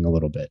ball rolling a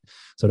little bit.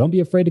 So don't be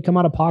afraid to come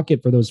out of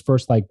pocket for those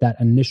first, like that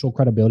initial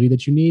credibility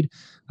that you need,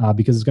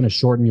 because it's going to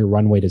shorten your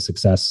runway to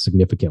success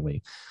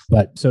significantly.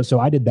 But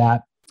so I did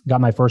that. Got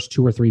my first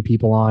 2 or 3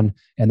 people on.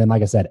 And then,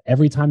 like I said,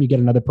 every time you get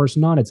another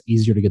person on, it's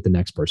easier to get the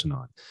next person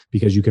on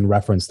because you can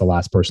reference the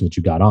last person that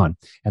you got on.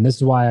 And this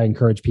is why I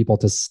encourage people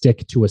to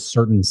stick to a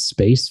certain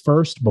space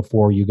first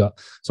before you go.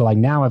 So like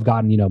now I've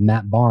gotten,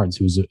 Matt Barnes,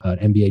 who's an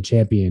NBA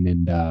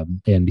champion,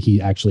 and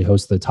he actually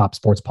hosts the top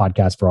sports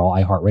podcast for all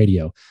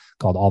iHeartRadio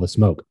called All the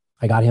Smoke.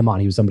 I got him on.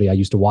 He was somebody I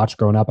used to watch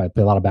growing up. I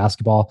played a lot of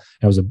basketball,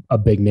 and it was a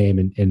big name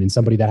and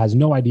somebody that has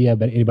no idea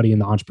about anybody in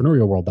the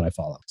entrepreneurial world that I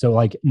follow. So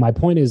like my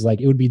point is like,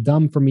 it would be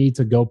dumb for me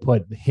to go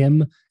put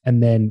him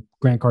and then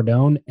Grant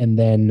Cardone and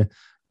then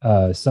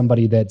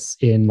somebody that's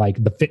in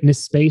like the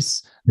fitness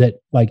space, that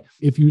like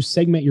if you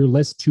segment your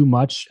list too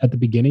much at the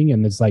beginning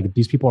and it's like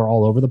these people are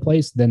all over the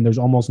place, then there's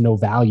almost no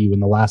value in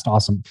the last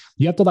awesome.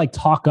 You have to like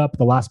talk up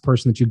the last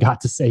person that you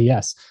got to say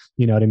yes.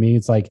 You know what I mean?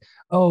 It's like,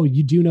 oh,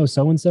 you do know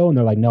so-and-so? And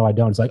they're like, no, I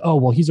don't. It's like, oh,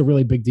 well, he's a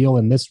really big deal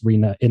in this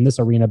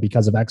arena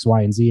because of X,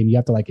 Y, and Z. And you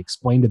have to like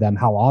explain to them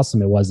how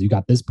awesome it was that you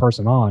got this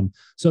person on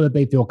so that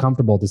they feel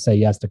comfortable to say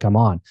yes to come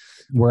on.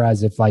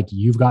 Whereas if like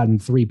you've gotten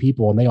 3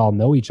 people and they all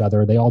know each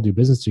other, they all do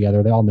business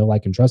together, they all know,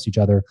 like, and trust each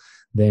other,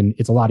 then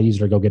it's a lot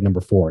easier to go get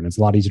number 4 and it's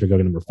a lot easier to go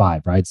get number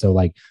 5, right? So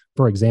like,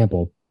 for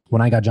example,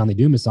 when I got John Lee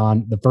Dumas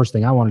on, the first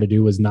thing I wanted to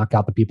do was knock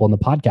out the people in the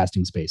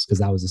podcasting space, because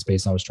that was the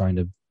space I was trying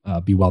to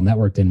be well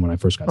networked in when I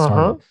first got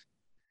started.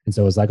 And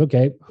so it was like,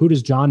 okay, who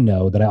does John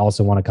know that I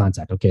also want to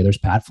contact? Okay, there's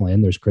Pat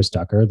Flynn, there's Chris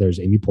Tucker, there's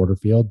Amy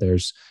Porterfield,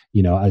 there's,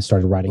 I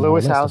started writing a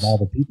list of all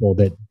the people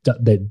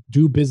that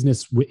do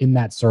business in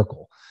that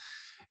circle.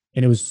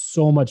 And it was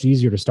so much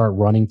easier to start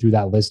running through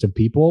that list of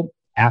people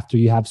after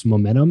you have some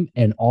momentum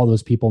and all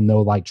those people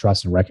know, like,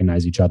 trust, and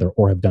recognize each other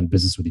or have done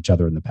business with each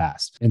other in the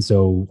past. And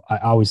so I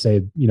always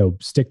say,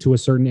 stick to a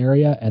certain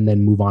area and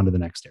then move on to the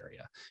next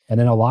area. And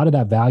then a lot of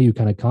that value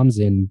kind of comes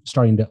in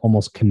starting to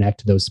almost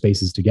connect those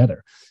spaces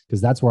together, because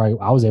that's where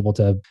I was able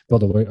to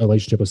build a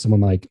relationship with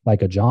someone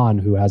like a John,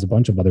 who has a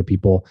bunch of other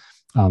people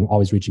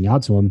always reaching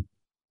out to him,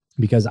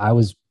 because I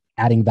was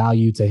adding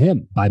value to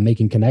him by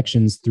making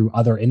connections through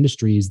other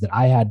industries that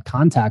I had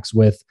contacts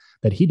with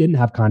that he didn't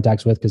have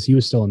contacts with because he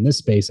was still in this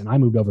space. And I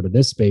moved over to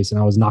this space and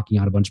I was knocking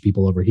out a bunch of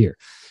people over here.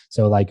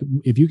 So like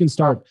if you can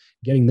start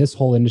getting this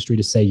whole industry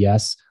to say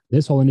yes,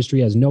 this whole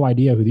industry has no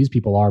idea who these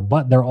people are,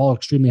 but they're all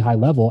extremely high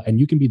level, and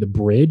you can be the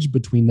bridge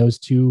between those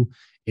two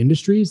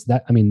industries.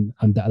 That's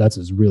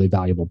a really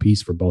valuable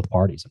piece for both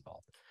parties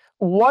involved.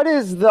 What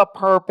is the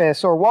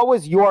purpose, or what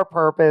was your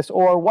purpose,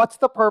 or what's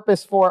the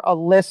purpose for a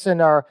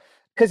listener?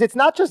 Because it's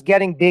not just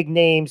getting big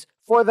names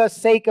for the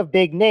sake of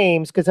big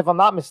names, because if I'm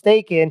not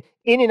mistaken,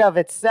 in and of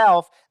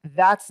itself,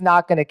 that's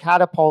not going to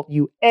catapult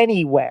you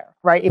anywhere,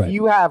 right? If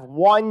you have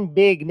one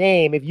big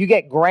name, if you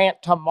get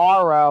Grant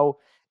tomorrow,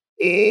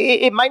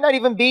 it might not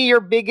even be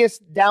your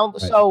biggest down.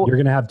 Right. So you're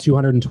going to have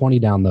 220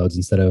 downloads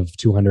instead of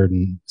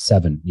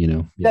 207,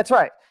 Yeah. That's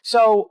right.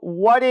 So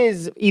what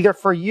is either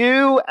for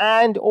you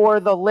and or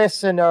the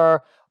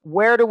listener,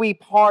 where do we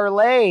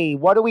parlay?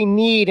 What do we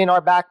need in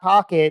our back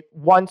pocket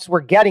once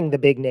we're getting the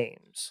big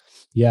names?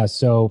 Yeah.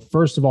 So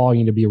first of all,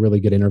 you need to be a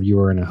really good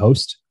interviewer and a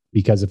host,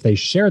 because if they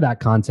share that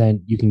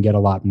content, you can get a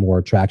lot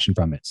more traction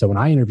from it. So when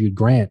I interviewed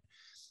Grant,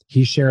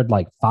 he shared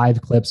like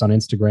 5 clips on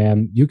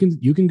Instagram. You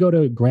can go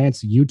to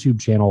Grant's YouTube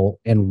channel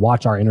and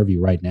watch our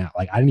interview right now.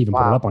 Like I didn't even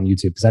put it up on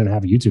YouTube because I didn't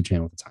have a YouTube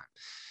channel at the time.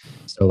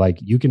 So like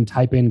you can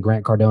type in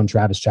Grant Cardone,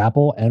 Travis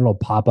Chappell, and it'll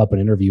pop up an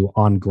interview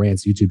on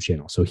Grant's YouTube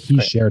channel. So he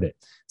shared it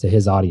to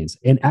his audience.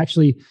 And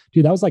actually,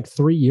 dude, that was like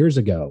 3 years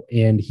ago.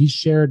 And he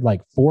shared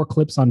like 4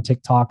 clips on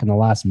TikTok in the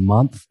last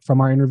month from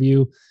our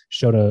interview,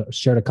 shared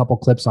a couple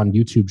clips on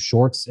YouTube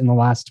Shorts in the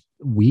last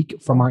week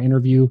from our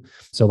interview.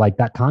 So like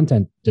that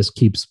content just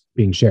keeps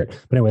being shared.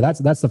 But anyway,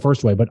 that's the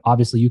first way. But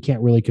obviously you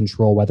can't really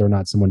control whether or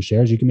not someone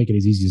shares. You can make it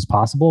as easy as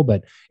possible,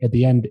 but at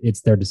the end,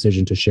 it's their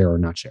decision to share or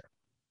not share.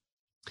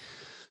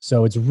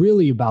 So it's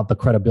really about the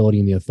credibility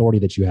and the authority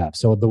that you have.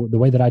 So the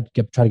way that I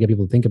try to get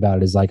people to think about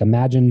it is like,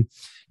 imagine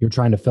you're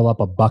trying to fill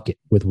up a bucket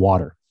with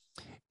water,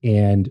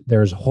 and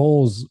there's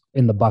holes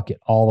in the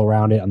bucket all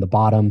around it. On the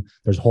bottom,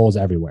 there's holes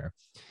everywhere.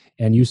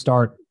 And you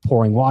start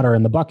pouring water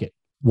in the bucket.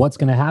 What's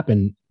going to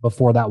happen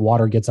before that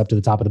water gets up to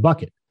the top of the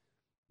bucket?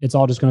 It's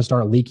all just going to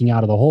start leaking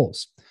out of the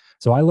holes.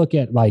 So I look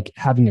at like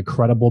having a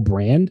credible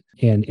brand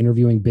and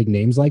interviewing big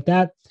names like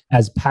that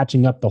as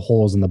patching up the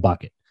holes in the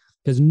bucket.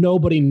 Because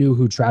nobody knew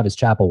who Travis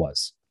Chappell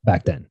was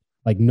back then.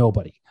 Like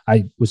nobody.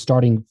 I was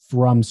starting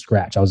from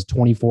scratch. I was a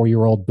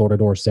 24-year-old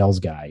door-to-door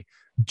sales guy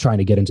trying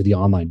to get into the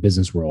online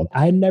business world.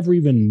 I had never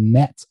even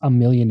met a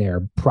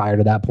millionaire prior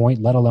to that point,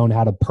 let alone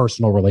had a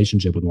personal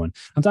relationship with one.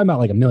 I'm talking about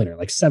like a millionaire,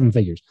 like 7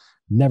 figures.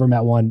 Never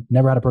met one,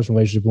 never had a personal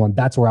relationship with one.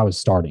 That's where I was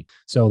starting.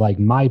 So like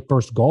my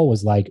first goal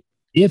was like,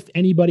 if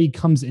anybody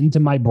comes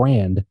into my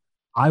brand,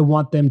 I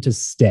want them to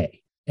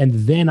stay, and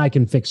then I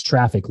can fix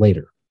traffic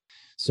later.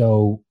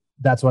 So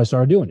that's what I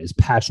started doing, is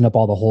patching up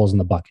all the holes in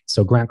the bucket.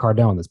 So Grant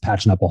Cardone is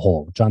patching up a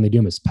hole. John Lee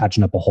Dumas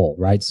patching up a hole,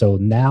 right? So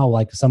now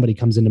like somebody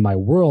comes into my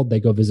world, they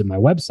go visit my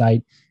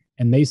website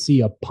and they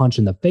see a punch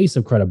in the face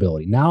of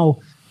credibility. Now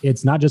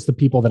it's not just the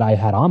people that I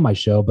had on my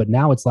show, but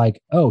now it's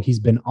like, oh, he's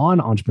been on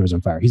Entrepreneurs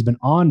on Fire. He's been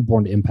on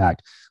Born to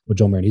Impact with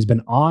Joel Marin. He's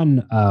been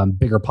on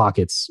Bigger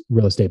Pockets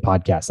Real Estate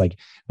Podcast. Like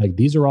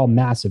these are all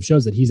massive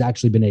shows that he's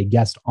actually been a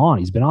guest on.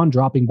 He's been on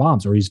Dropping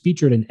Bombs, or he's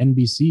featured in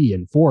NBC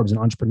and Forbes and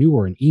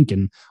Entrepreneur and Inc.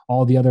 and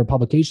all the other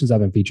publications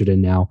I've been featured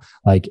in now.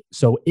 Like,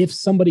 so if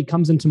somebody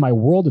comes into my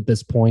world at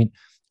this point,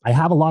 I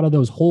have a lot of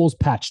those holes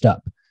patched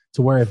up,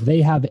 to where if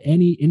they have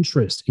any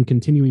interest in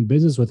continuing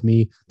business with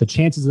me, the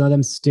chances of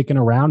them sticking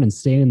around and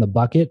staying in the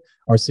bucket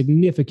are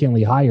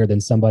significantly higher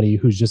than somebody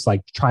who's just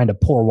like trying to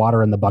pour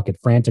water in the bucket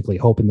frantically,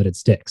 hoping that it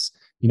sticks.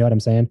 You know what I'm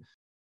saying?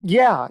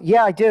 Yeah,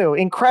 I do.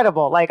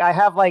 Incredible. Like I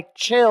have like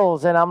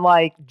chills and I'm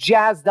like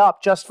jazzed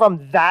up just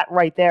from that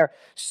right there.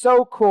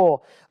 So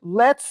cool.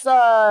 Let's,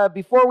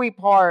 before we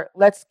part,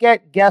 let's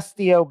get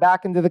Guestio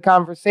back into the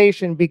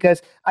conversation,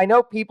 because I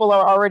know people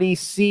are already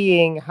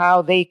seeing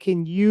how they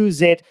can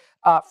use it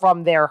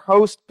from their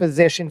host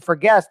position for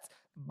guests,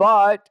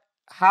 but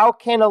how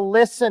can a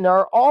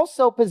listener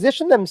also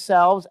position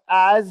themselves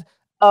as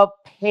a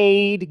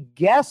paid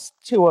guest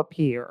to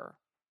appear?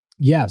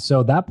 Yeah,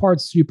 so that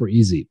part's super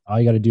easy. All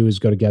you got to do is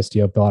go to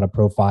Guestio, fill out a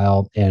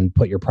profile, and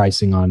put your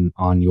pricing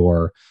on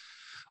your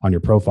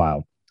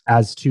profile.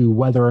 As to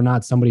whether or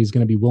not somebody's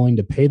going to be willing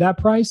to pay that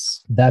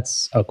price,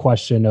 that's a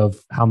question of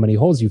how many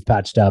holes you've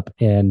patched up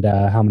and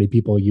how many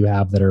people you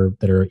have that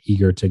are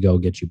eager to go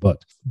get you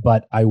booked.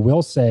 But I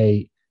will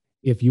say,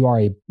 if you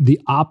are the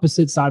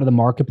opposite side of the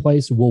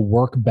marketplace, will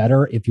work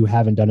better if you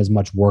haven't done as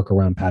much work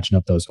around patching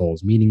up those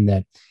holes. Meaning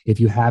that if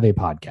you have a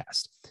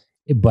podcast,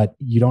 but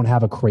you don't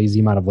have a crazy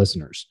amount of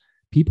listeners,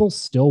 people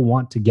still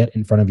want to get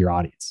in front of your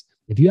audience.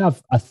 If you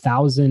have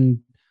 1,000+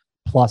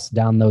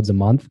 downloads a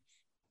month,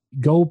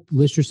 go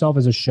list yourself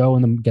as a show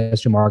in the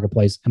Guestio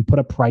marketplace and put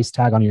a price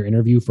tag on your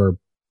interview for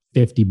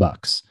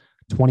 $50,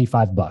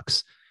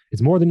 $25.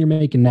 It's more than you're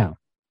making now,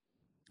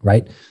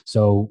 right?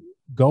 So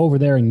go over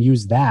there and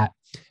use that.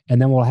 And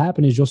then what will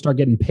happen is you'll start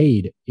getting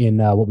paid in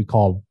what we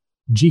call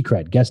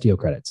Guestio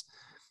credits.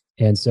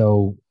 And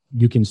so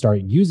you can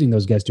start using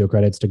those Guestio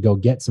credits to go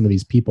get some of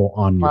these people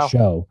on your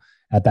show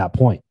at that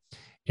point.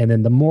 And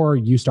then the more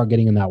you start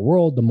getting in that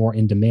world, the more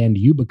in demand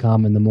you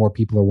become, and the more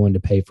people are willing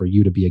to pay for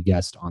you to be a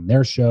guest on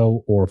their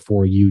show or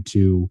for you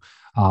to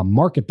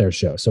market their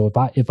show. So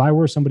if I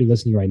were somebody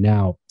listening right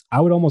now, I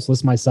would almost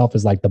list myself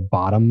as like the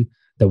bottom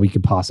that we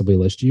could possibly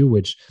list you,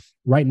 which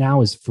right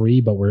now is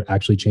free, but we're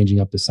actually changing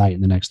up the site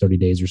in the next 30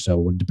 days or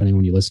so. Depending on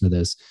when you listen to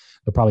this,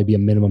 there'll probably be a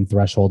minimum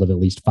threshold of at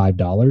least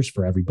 $5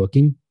 for every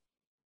booking.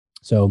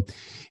 So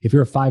if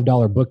you're a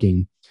 $5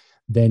 booking,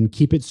 then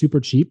keep it super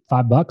cheap,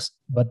 $5,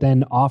 but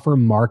then offer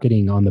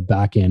marketing on the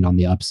back end on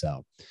the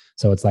upsell.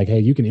 So it's like, hey,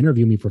 you can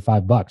interview me for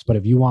 $5, but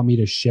if you want me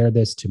to share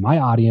this to my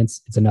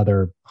audience, it's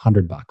another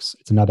 $100.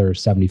 It's another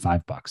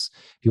 $75. If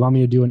you want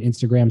me to do an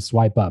Instagram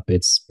swipe up,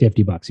 it's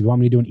 $50. If you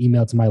want me to do an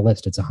email to my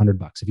list, it's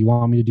 $100. If you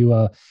want me to do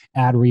a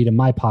ad read in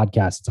my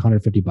podcast, it's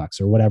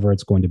 $150 or whatever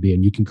it's going to be.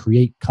 And you can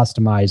create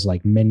customized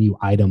like menu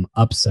item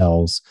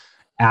upsells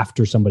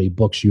after somebody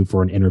books you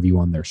for an interview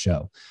on their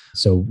show.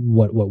 So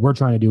what we're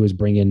trying to do is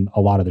bring in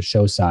a lot of the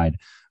show side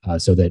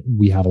so that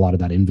we have a lot of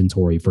that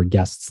inventory for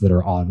guests that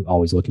are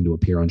always looking to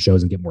appear on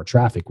shows and get more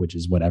traffic, which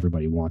is what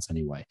everybody wants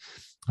anyway.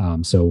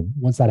 So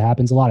once that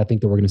happens I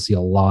think that we're going to see a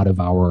lot of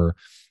our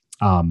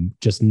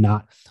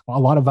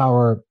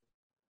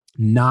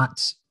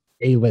not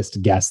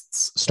A-list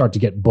guests start to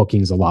get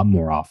bookings a lot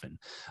more often.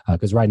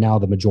 Because right now,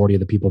 the majority of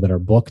the people that are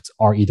booked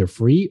are either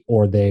free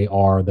or they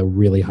are the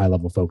really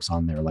high-level folks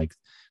on there, like,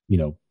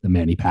 the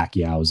Manny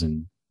Pacquiao's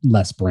and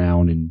Les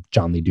Brown and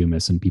John Lee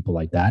Dumas and people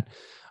like that.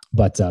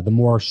 But the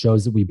more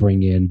shows that we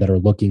bring in that are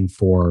looking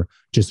for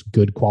just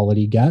good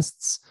quality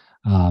guests,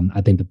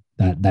 I think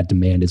that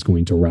demand is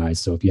going to rise.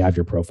 So if you have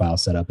your profile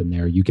set up in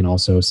there, you can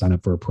also sign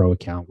up for a pro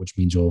account, which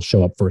means you'll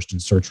show up first in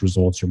search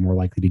results. You're more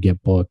likely to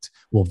get booked.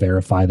 We'll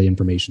verify the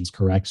information's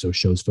correct, so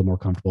shows feel more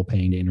comfortable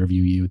paying to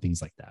interview you,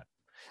 things like that.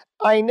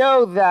 I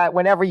know that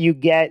whenever you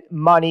get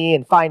money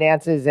and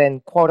finances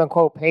and quote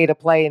unquote pay to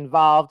play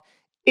involved,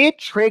 it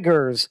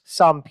triggers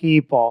some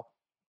people.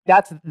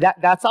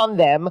 That's on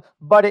them,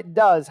 but it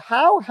does.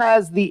 How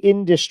has the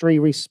industry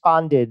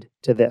responded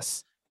to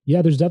this?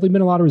 Yeah, there's definitely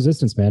been a lot of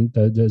resistance, man.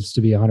 Just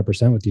to be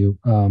 100% with you,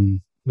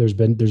 there's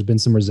been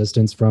some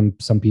resistance from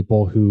some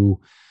people who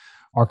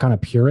are kind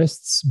of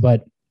purists,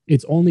 but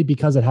it's only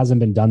because it hasn't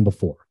been done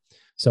before.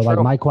 So like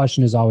my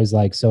question is always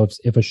like, so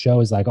if a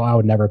show is like, oh, I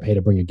would never pay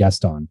to bring a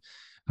guest on,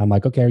 I'm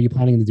like, okay, are you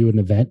planning to do an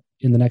event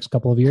in the next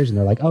couple of years? And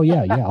they're like, oh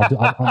yeah,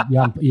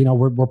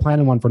 we're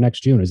planning one for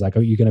next June. It's like,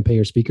 are you going to pay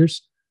your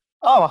speakers?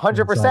 Oh,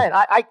 100%.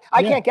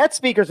 I can't get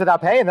speakers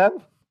without paying them.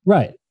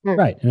 Right.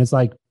 Right. And it's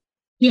like,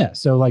 yeah.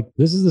 So like,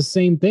 this is the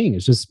same thing.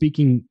 It's just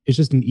speaking. It's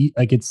just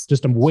it's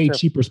just a way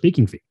cheaper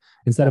speaking fee.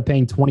 Instead of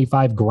paying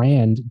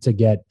 $25,000 to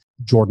get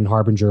Jordan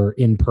Harbinger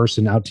in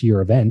person out to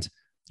your event,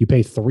 you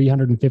pay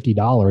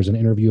 $350 and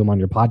interview him on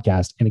your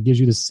podcast. And it gives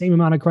you the same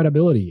amount of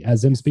credibility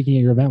as him speaking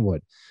at your event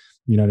would.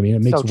 You know what I mean?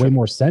 It makes way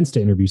more sense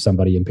to interview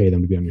somebody and pay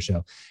them to be on your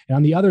show. And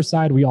on the other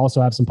side, we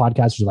also have some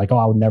podcasters who are like, oh,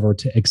 I would never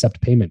accept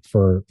payment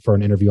for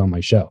an interview on my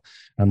show.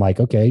 And I'm like,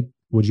 okay,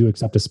 would you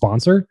accept a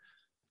sponsor?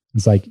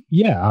 It's like,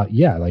 yeah.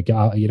 Like,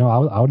 I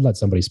would let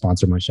somebody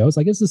sponsor my show. It's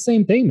like, it's the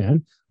same thing,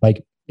 man.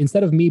 Like,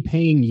 instead of me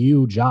paying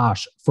you,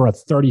 Josh, for a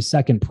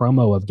 30-second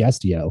promo of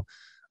Guestio,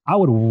 I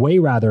would way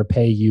rather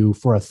pay you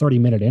for a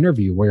 30-minute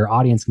interview where your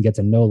audience can get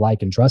to know,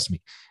 like, and trust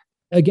me.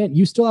 Again,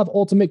 you still have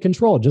ultimate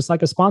control, just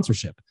like a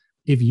sponsorship.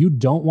 If you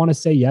don't want to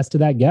say yes to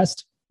that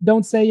guest,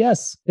 don't say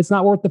yes. It's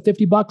not worth the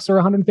 $50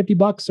 or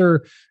 $150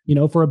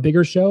 or, for a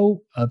bigger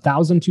show, $1,000,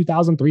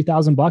 $2,000,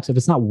 $3,000. If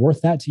it's not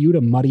worth that to you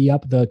to muddy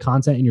up the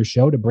content in your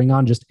show to bring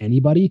on just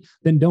anybody,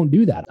 then don't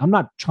do that. I'm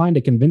not trying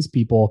to convince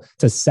people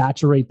to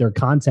saturate their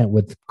content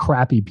with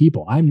crappy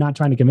people. I'm not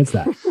trying to convince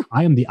that.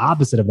 I am the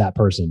opposite of that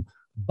person.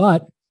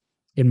 But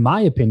in my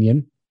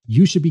opinion,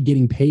 you should be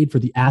getting paid for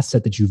the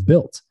asset that you've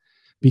built.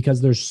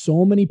 Because there's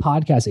so many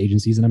podcast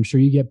agencies, and I'm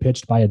sure you get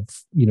pitched by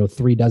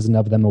 3 dozen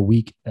of them a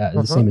week,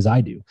 the same as I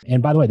do.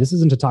 And by the way, this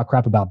isn't to talk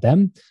crap about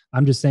them.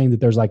 I'm just saying that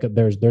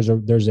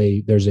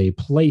there's a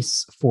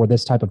place for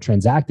this type of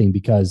transacting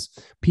because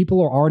people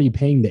are already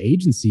paying the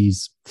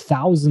agencies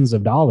thousands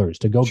of dollars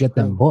to go get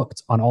them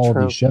booked on all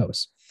of these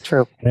shows.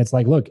 True. And it's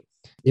like, look,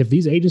 if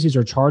these agencies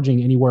are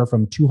charging anywhere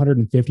from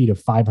 $250 to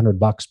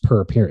 $500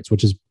 per appearance,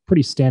 which is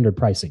pretty standard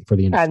pricing for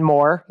the industry, and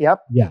more, yep,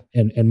 yeah,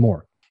 and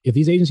more. If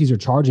these agencies are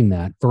charging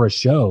that for a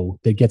show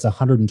that gets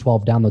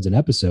 112 downloads an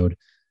episode,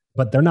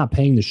 but they're not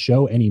paying the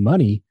show any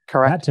money,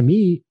 that to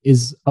me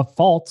is a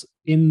fault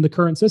in the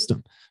current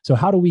system. So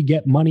how do we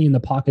get money in the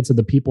pockets of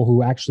the people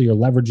who actually are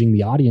leveraging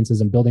the audiences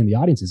and building the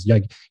audiences?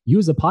 Like you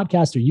as a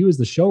podcaster, you as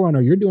the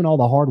showrunner, you're doing all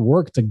the hard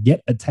work to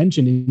get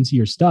attention into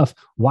your stuff.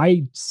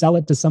 Why sell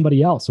it to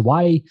somebody else?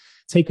 Why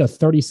take a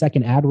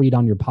 30-second ad read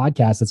on your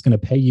podcast that's going to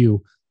pay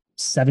you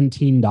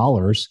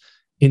 $17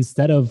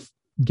 instead of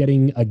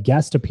getting a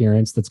guest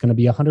appearance that's going to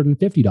be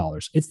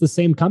 $150? It's the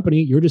same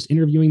company. You're just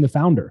interviewing the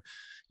founder.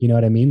 You know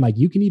what I mean? Like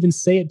you can even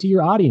say it to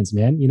your audience,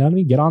 man. You know what I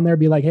mean? Get on there,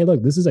 be like, hey,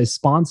 look, this is a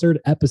sponsored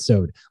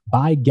episode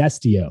by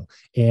Guestio.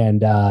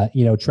 And,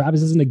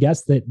 Travis isn't a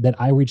guest that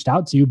I reached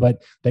out to,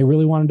 but they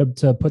really wanted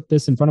to put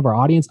this in front of our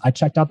audience. I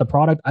checked out the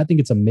product. I think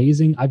it's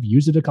amazing. I've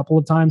used it a couple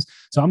of times.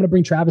 So I'm going to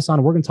bring Travis on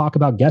and we're going to talk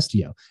about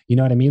Guestio. You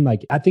know what I mean?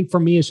 Like, I think for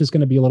me, it's just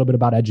going to be a little bit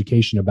about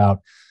education about,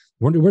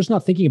 we're just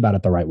not thinking about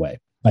it the right way.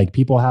 Like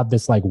people have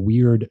this like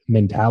weird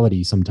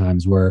mentality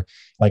sometimes where,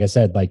 like I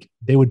said, like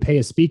they would pay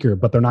a speaker,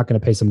 but they're not going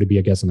to pay somebody to be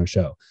a guest on their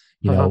show,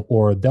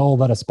 or they'll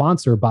let a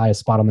sponsor buy a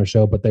spot on their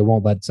show, but they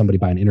won't let somebody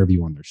buy an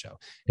interview on their show.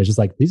 It's just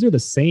like, these are the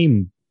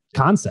same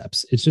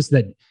concepts. It's just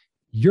that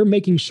you're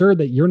making sure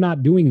that you're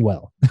not doing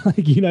well.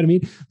 Like, you know what I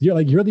mean?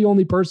 You're the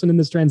only person in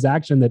this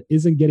transaction that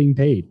isn't getting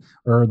paid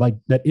or like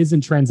that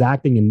isn't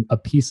transacting in a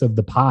piece of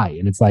the pie.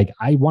 And it's like,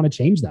 I want to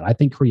change that. I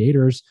think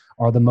creators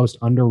are the most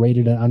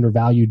underrated and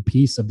undervalued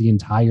piece of the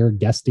entire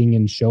guesting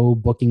and show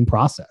booking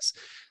process.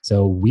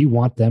 So we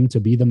want them to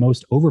be the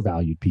most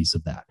overvalued piece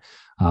of that.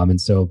 And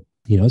so,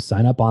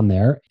 sign up on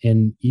there.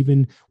 And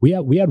even we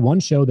had one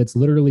show that's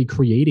literally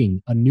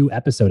creating a new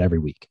episode every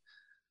week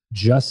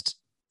just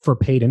for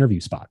paid interview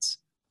spots.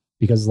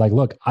 Because like,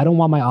 look, I don't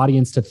want my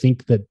audience to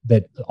think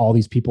that all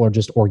these people are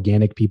just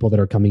organic people that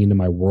are coming into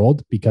my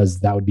world, because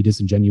that would be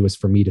disingenuous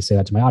for me to say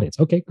that to my audience.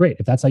 Okay, great.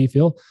 If that's how you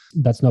feel,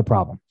 that's no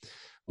problem.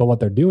 But what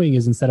they're doing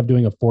is, instead of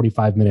doing a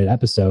 45-minute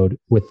episode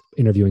with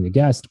interviewing a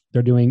guest,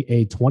 they're doing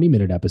a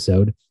 20-minute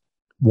episode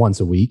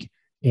once a week,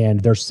 and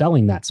they're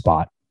selling that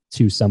spot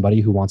to somebody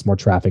who wants more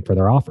traffic for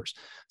their offers.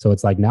 So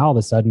it's like, now all of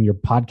a sudden your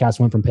podcast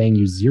went from paying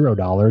you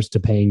 $0 to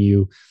paying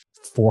you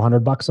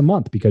 $400 a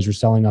month because you're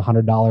selling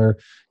 $100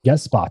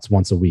 guest spots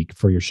once a week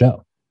for your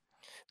show.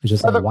 It's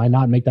just like, why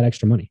not make that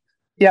extra money?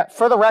 Yeah.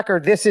 For the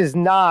record, this is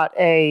not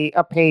a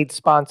paid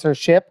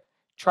sponsorship.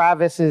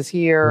 Travis is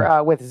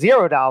here with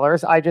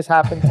 $0. I just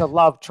happen to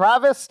love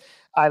Travis.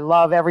 I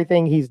love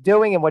everything he's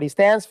doing and what he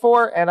stands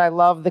for. And I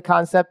love the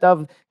concept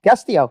of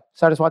Guestio.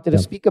 So I just wanted to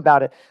speak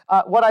about it.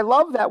 What I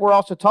love that we're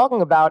also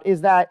talking about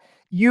is that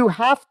you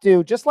have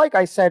to, just like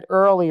I said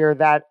earlier,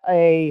 that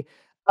a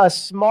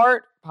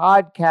smart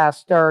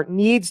podcaster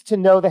needs to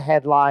know the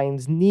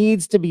headlines,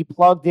 needs to be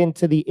plugged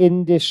into the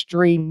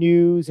industry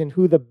news and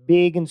who the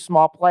big and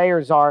small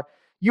players are.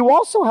 You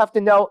also have to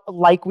know,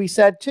 like we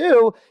said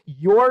too,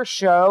 your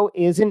show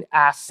is an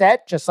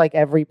asset, just like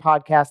every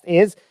podcast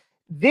is.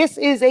 This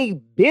is a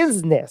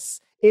business.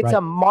 It's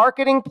a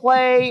marketing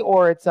play,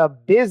 or it's a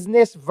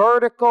business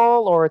vertical,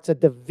 or it's a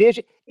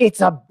division.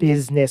 It's a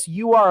business.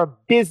 You are a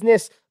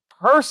business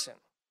person.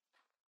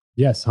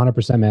 Yes,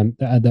 100%, man.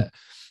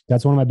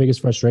 That's one of my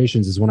biggest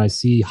frustrations is when I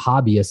see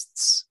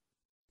hobbyists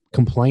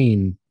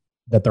complain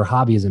that their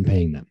hobby isn't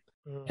paying them.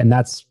 And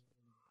that's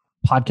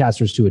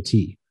podcasters to a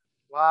T.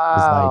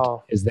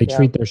 Wow. Is they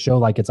treat their show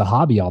like it's a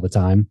hobby all the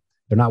time.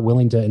 They're not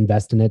willing to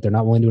invest in it. They're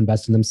not willing to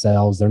invest in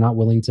themselves. They're not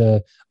willing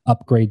to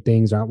upgrade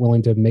things. They're not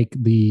willing to make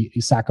the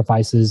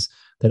sacrifices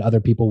that other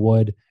people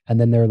would.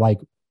 And then they're like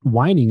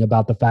whining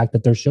about the fact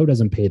that their show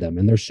doesn't pay them,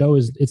 and their show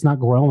it's not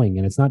growing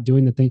and it's not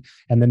doing the thing.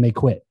 And then they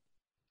quit.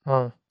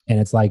 And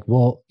it's like,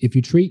 well, if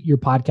you treat your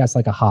podcast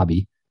like a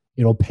hobby,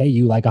 it'll pay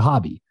you like a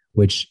hobby,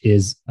 which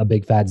is a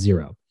big fat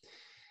zero.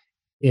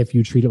 If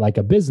you treat it like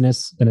a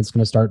business, then it's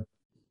going to start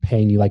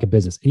paying you like a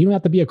business. And you don't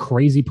have to be a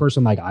crazy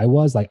person like I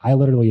was. Like, I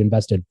literally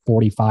invested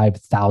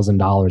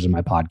 $45,000 in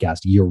my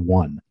podcast year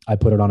one. I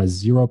put it on a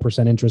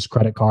 0% interest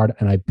credit card,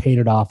 and I paid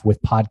it off with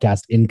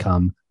podcast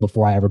income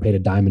before I ever paid a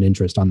dime in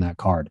interest on that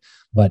card.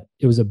 But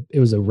it was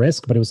a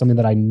risk, but it was something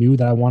that I knew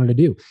that I wanted to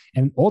do.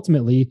 And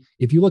ultimately,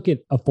 if you look at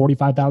a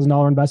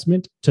 $45,000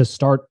 investment to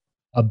start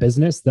a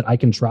business that I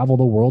can travel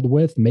the world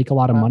with, make a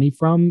lot of money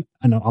from,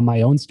 and on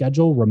my own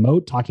schedule,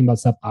 remote, talking about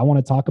stuff I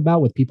want to talk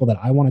about with people that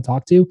I want to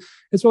talk to,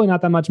 it's really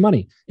not that much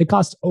money. It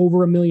costs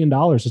over $1 million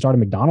to start a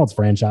McDonald's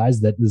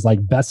franchise that is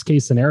like best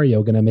case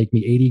scenario going to make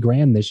me 80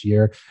 grand this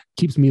year,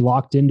 keeps me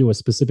locked into a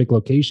specific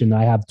location.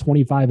 I have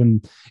 25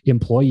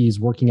 employees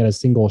working at a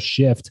single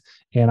shift,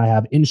 and I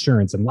have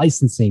insurance and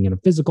licensing and a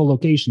physical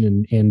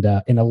location and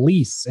a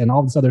lease and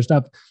all this other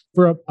stuff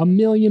for $1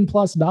 million+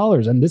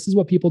 dollars. And this is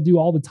what people do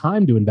all the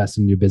time to invest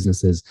in new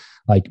businesses.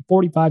 Like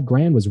 45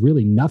 grand was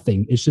really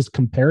nothing. It's just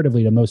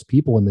comparatively to most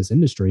people in this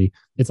industry,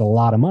 it's a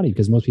lot of money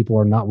because most people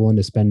are not willing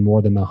to spend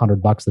more than the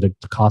 $100 that it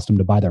cost them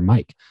to buy their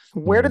mic.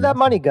 Where did that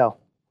money go?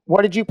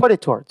 What did you put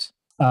it towards?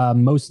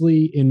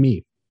 Mostly in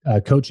me,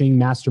 coaching,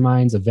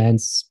 masterminds,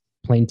 events,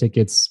 plane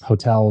tickets,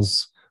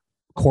 hotels,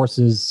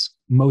 courses,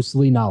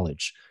 mostly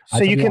knowledge.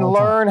 So you can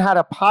learn how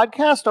to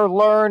podcast or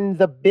learn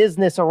the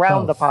business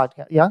around the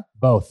podcast. Yeah.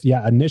 Both.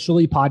 Yeah.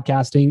 Initially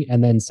podcasting,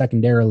 and then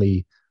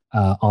secondarily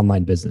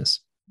online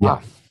business. Yeah.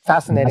 Wow.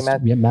 Fascinating,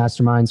 man.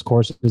 Masterminds,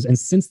 courses. And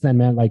since then,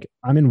 man, like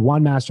I'm in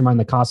one mastermind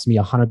that costs me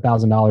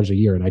 $100,000 a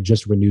year. And I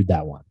just renewed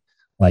that one.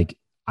 Like,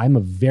 I'm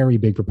a very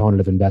big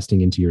proponent of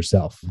investing into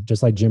yourself.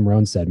 Just like Jim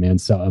Rohn said, man,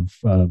 so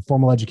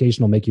formal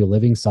education will make you a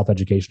living.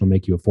 Self-education will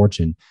make you a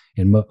fortune.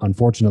 And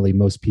unfortunately,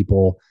 most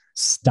people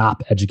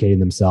stop educating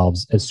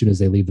themselves as soon as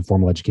they leave the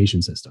formal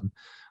education system.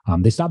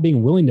 They stopped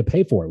being willing to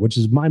pay for it, which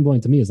is mind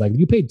blowing to me. Is like,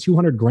 you paid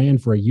 200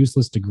 grand for a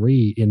useless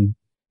degree in,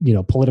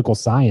 political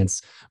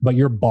science, but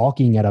you're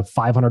balking at a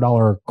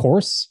 $500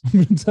 course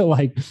to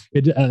like,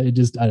 it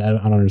just, I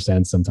don't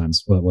understand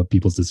sometimes what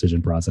people's decision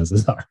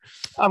processes are.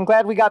 I'm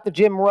glad we got the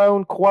Jim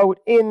Rohn quote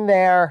in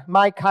there,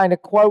 my kind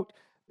of quote.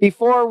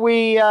 Before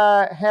we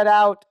head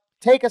out,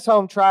 take us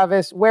home,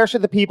 Travis. Where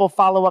should the people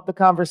follow up the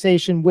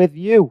conversation with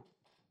you?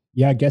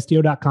 Yeah,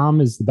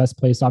 guestio.com is the best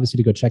place, obviously,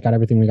 to go check out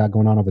everything we got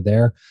going on over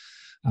there.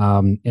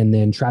 And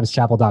then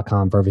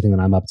travischappell.com for everything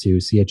that I'm up to,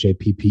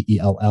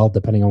 Chappell,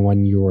 depending on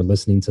when you're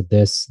listening to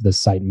this. The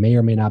site may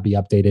or may not be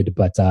updated,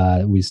 but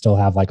we still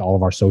have like all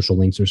of our social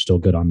links are still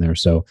good on there.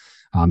 So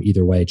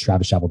either way,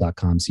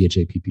 travischappell.com,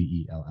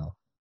 Chappell.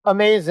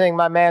 Amazing,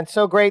 my man.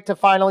 So great to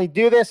finally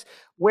do this.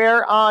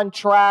 We're on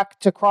track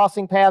to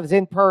crossing paths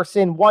in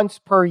person once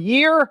per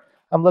year.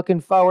 I'm looking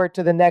forward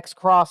to the next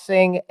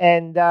crossing,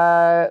 and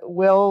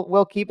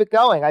we'll keep it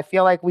going. I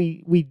feel like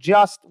we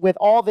just, with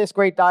all this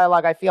great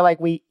dialogue, I feel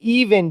like we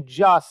even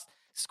just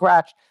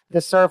scratched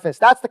the surface.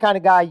 That's the kind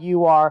of guy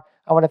you are.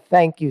 I want to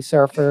thank you,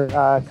 sir, for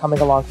coming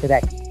along today.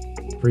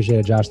 Appreciate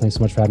it, Josh. Thanks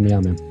so much for having me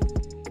on, man.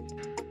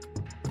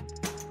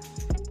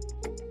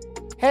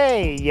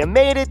 Hey, you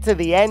made it to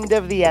the end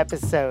of the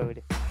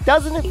episode.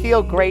 Doesn't it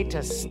feel great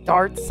to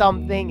start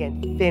something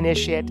and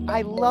finish it?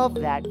 I love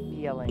that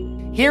feeling.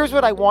 Here's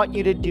what I want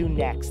you to do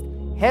next.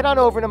 Head on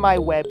over to my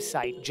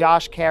website,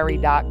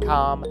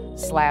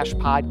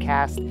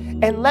 joshcarey.com/podcast,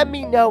 and let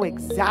me know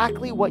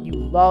exactly what you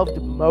loved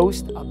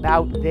most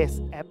about this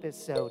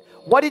episode.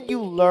 What did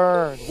you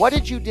learn? What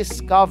did you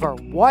discover?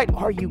 What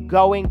are you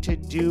going to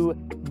do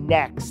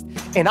next?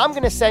 And I'm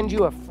going to send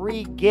you a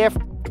free gift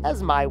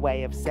as my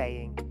way of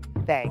saying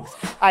thanks.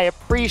 I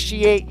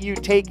appreciate you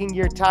taking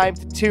your time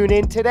to tune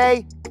in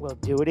today. We'll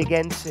do it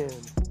again soon.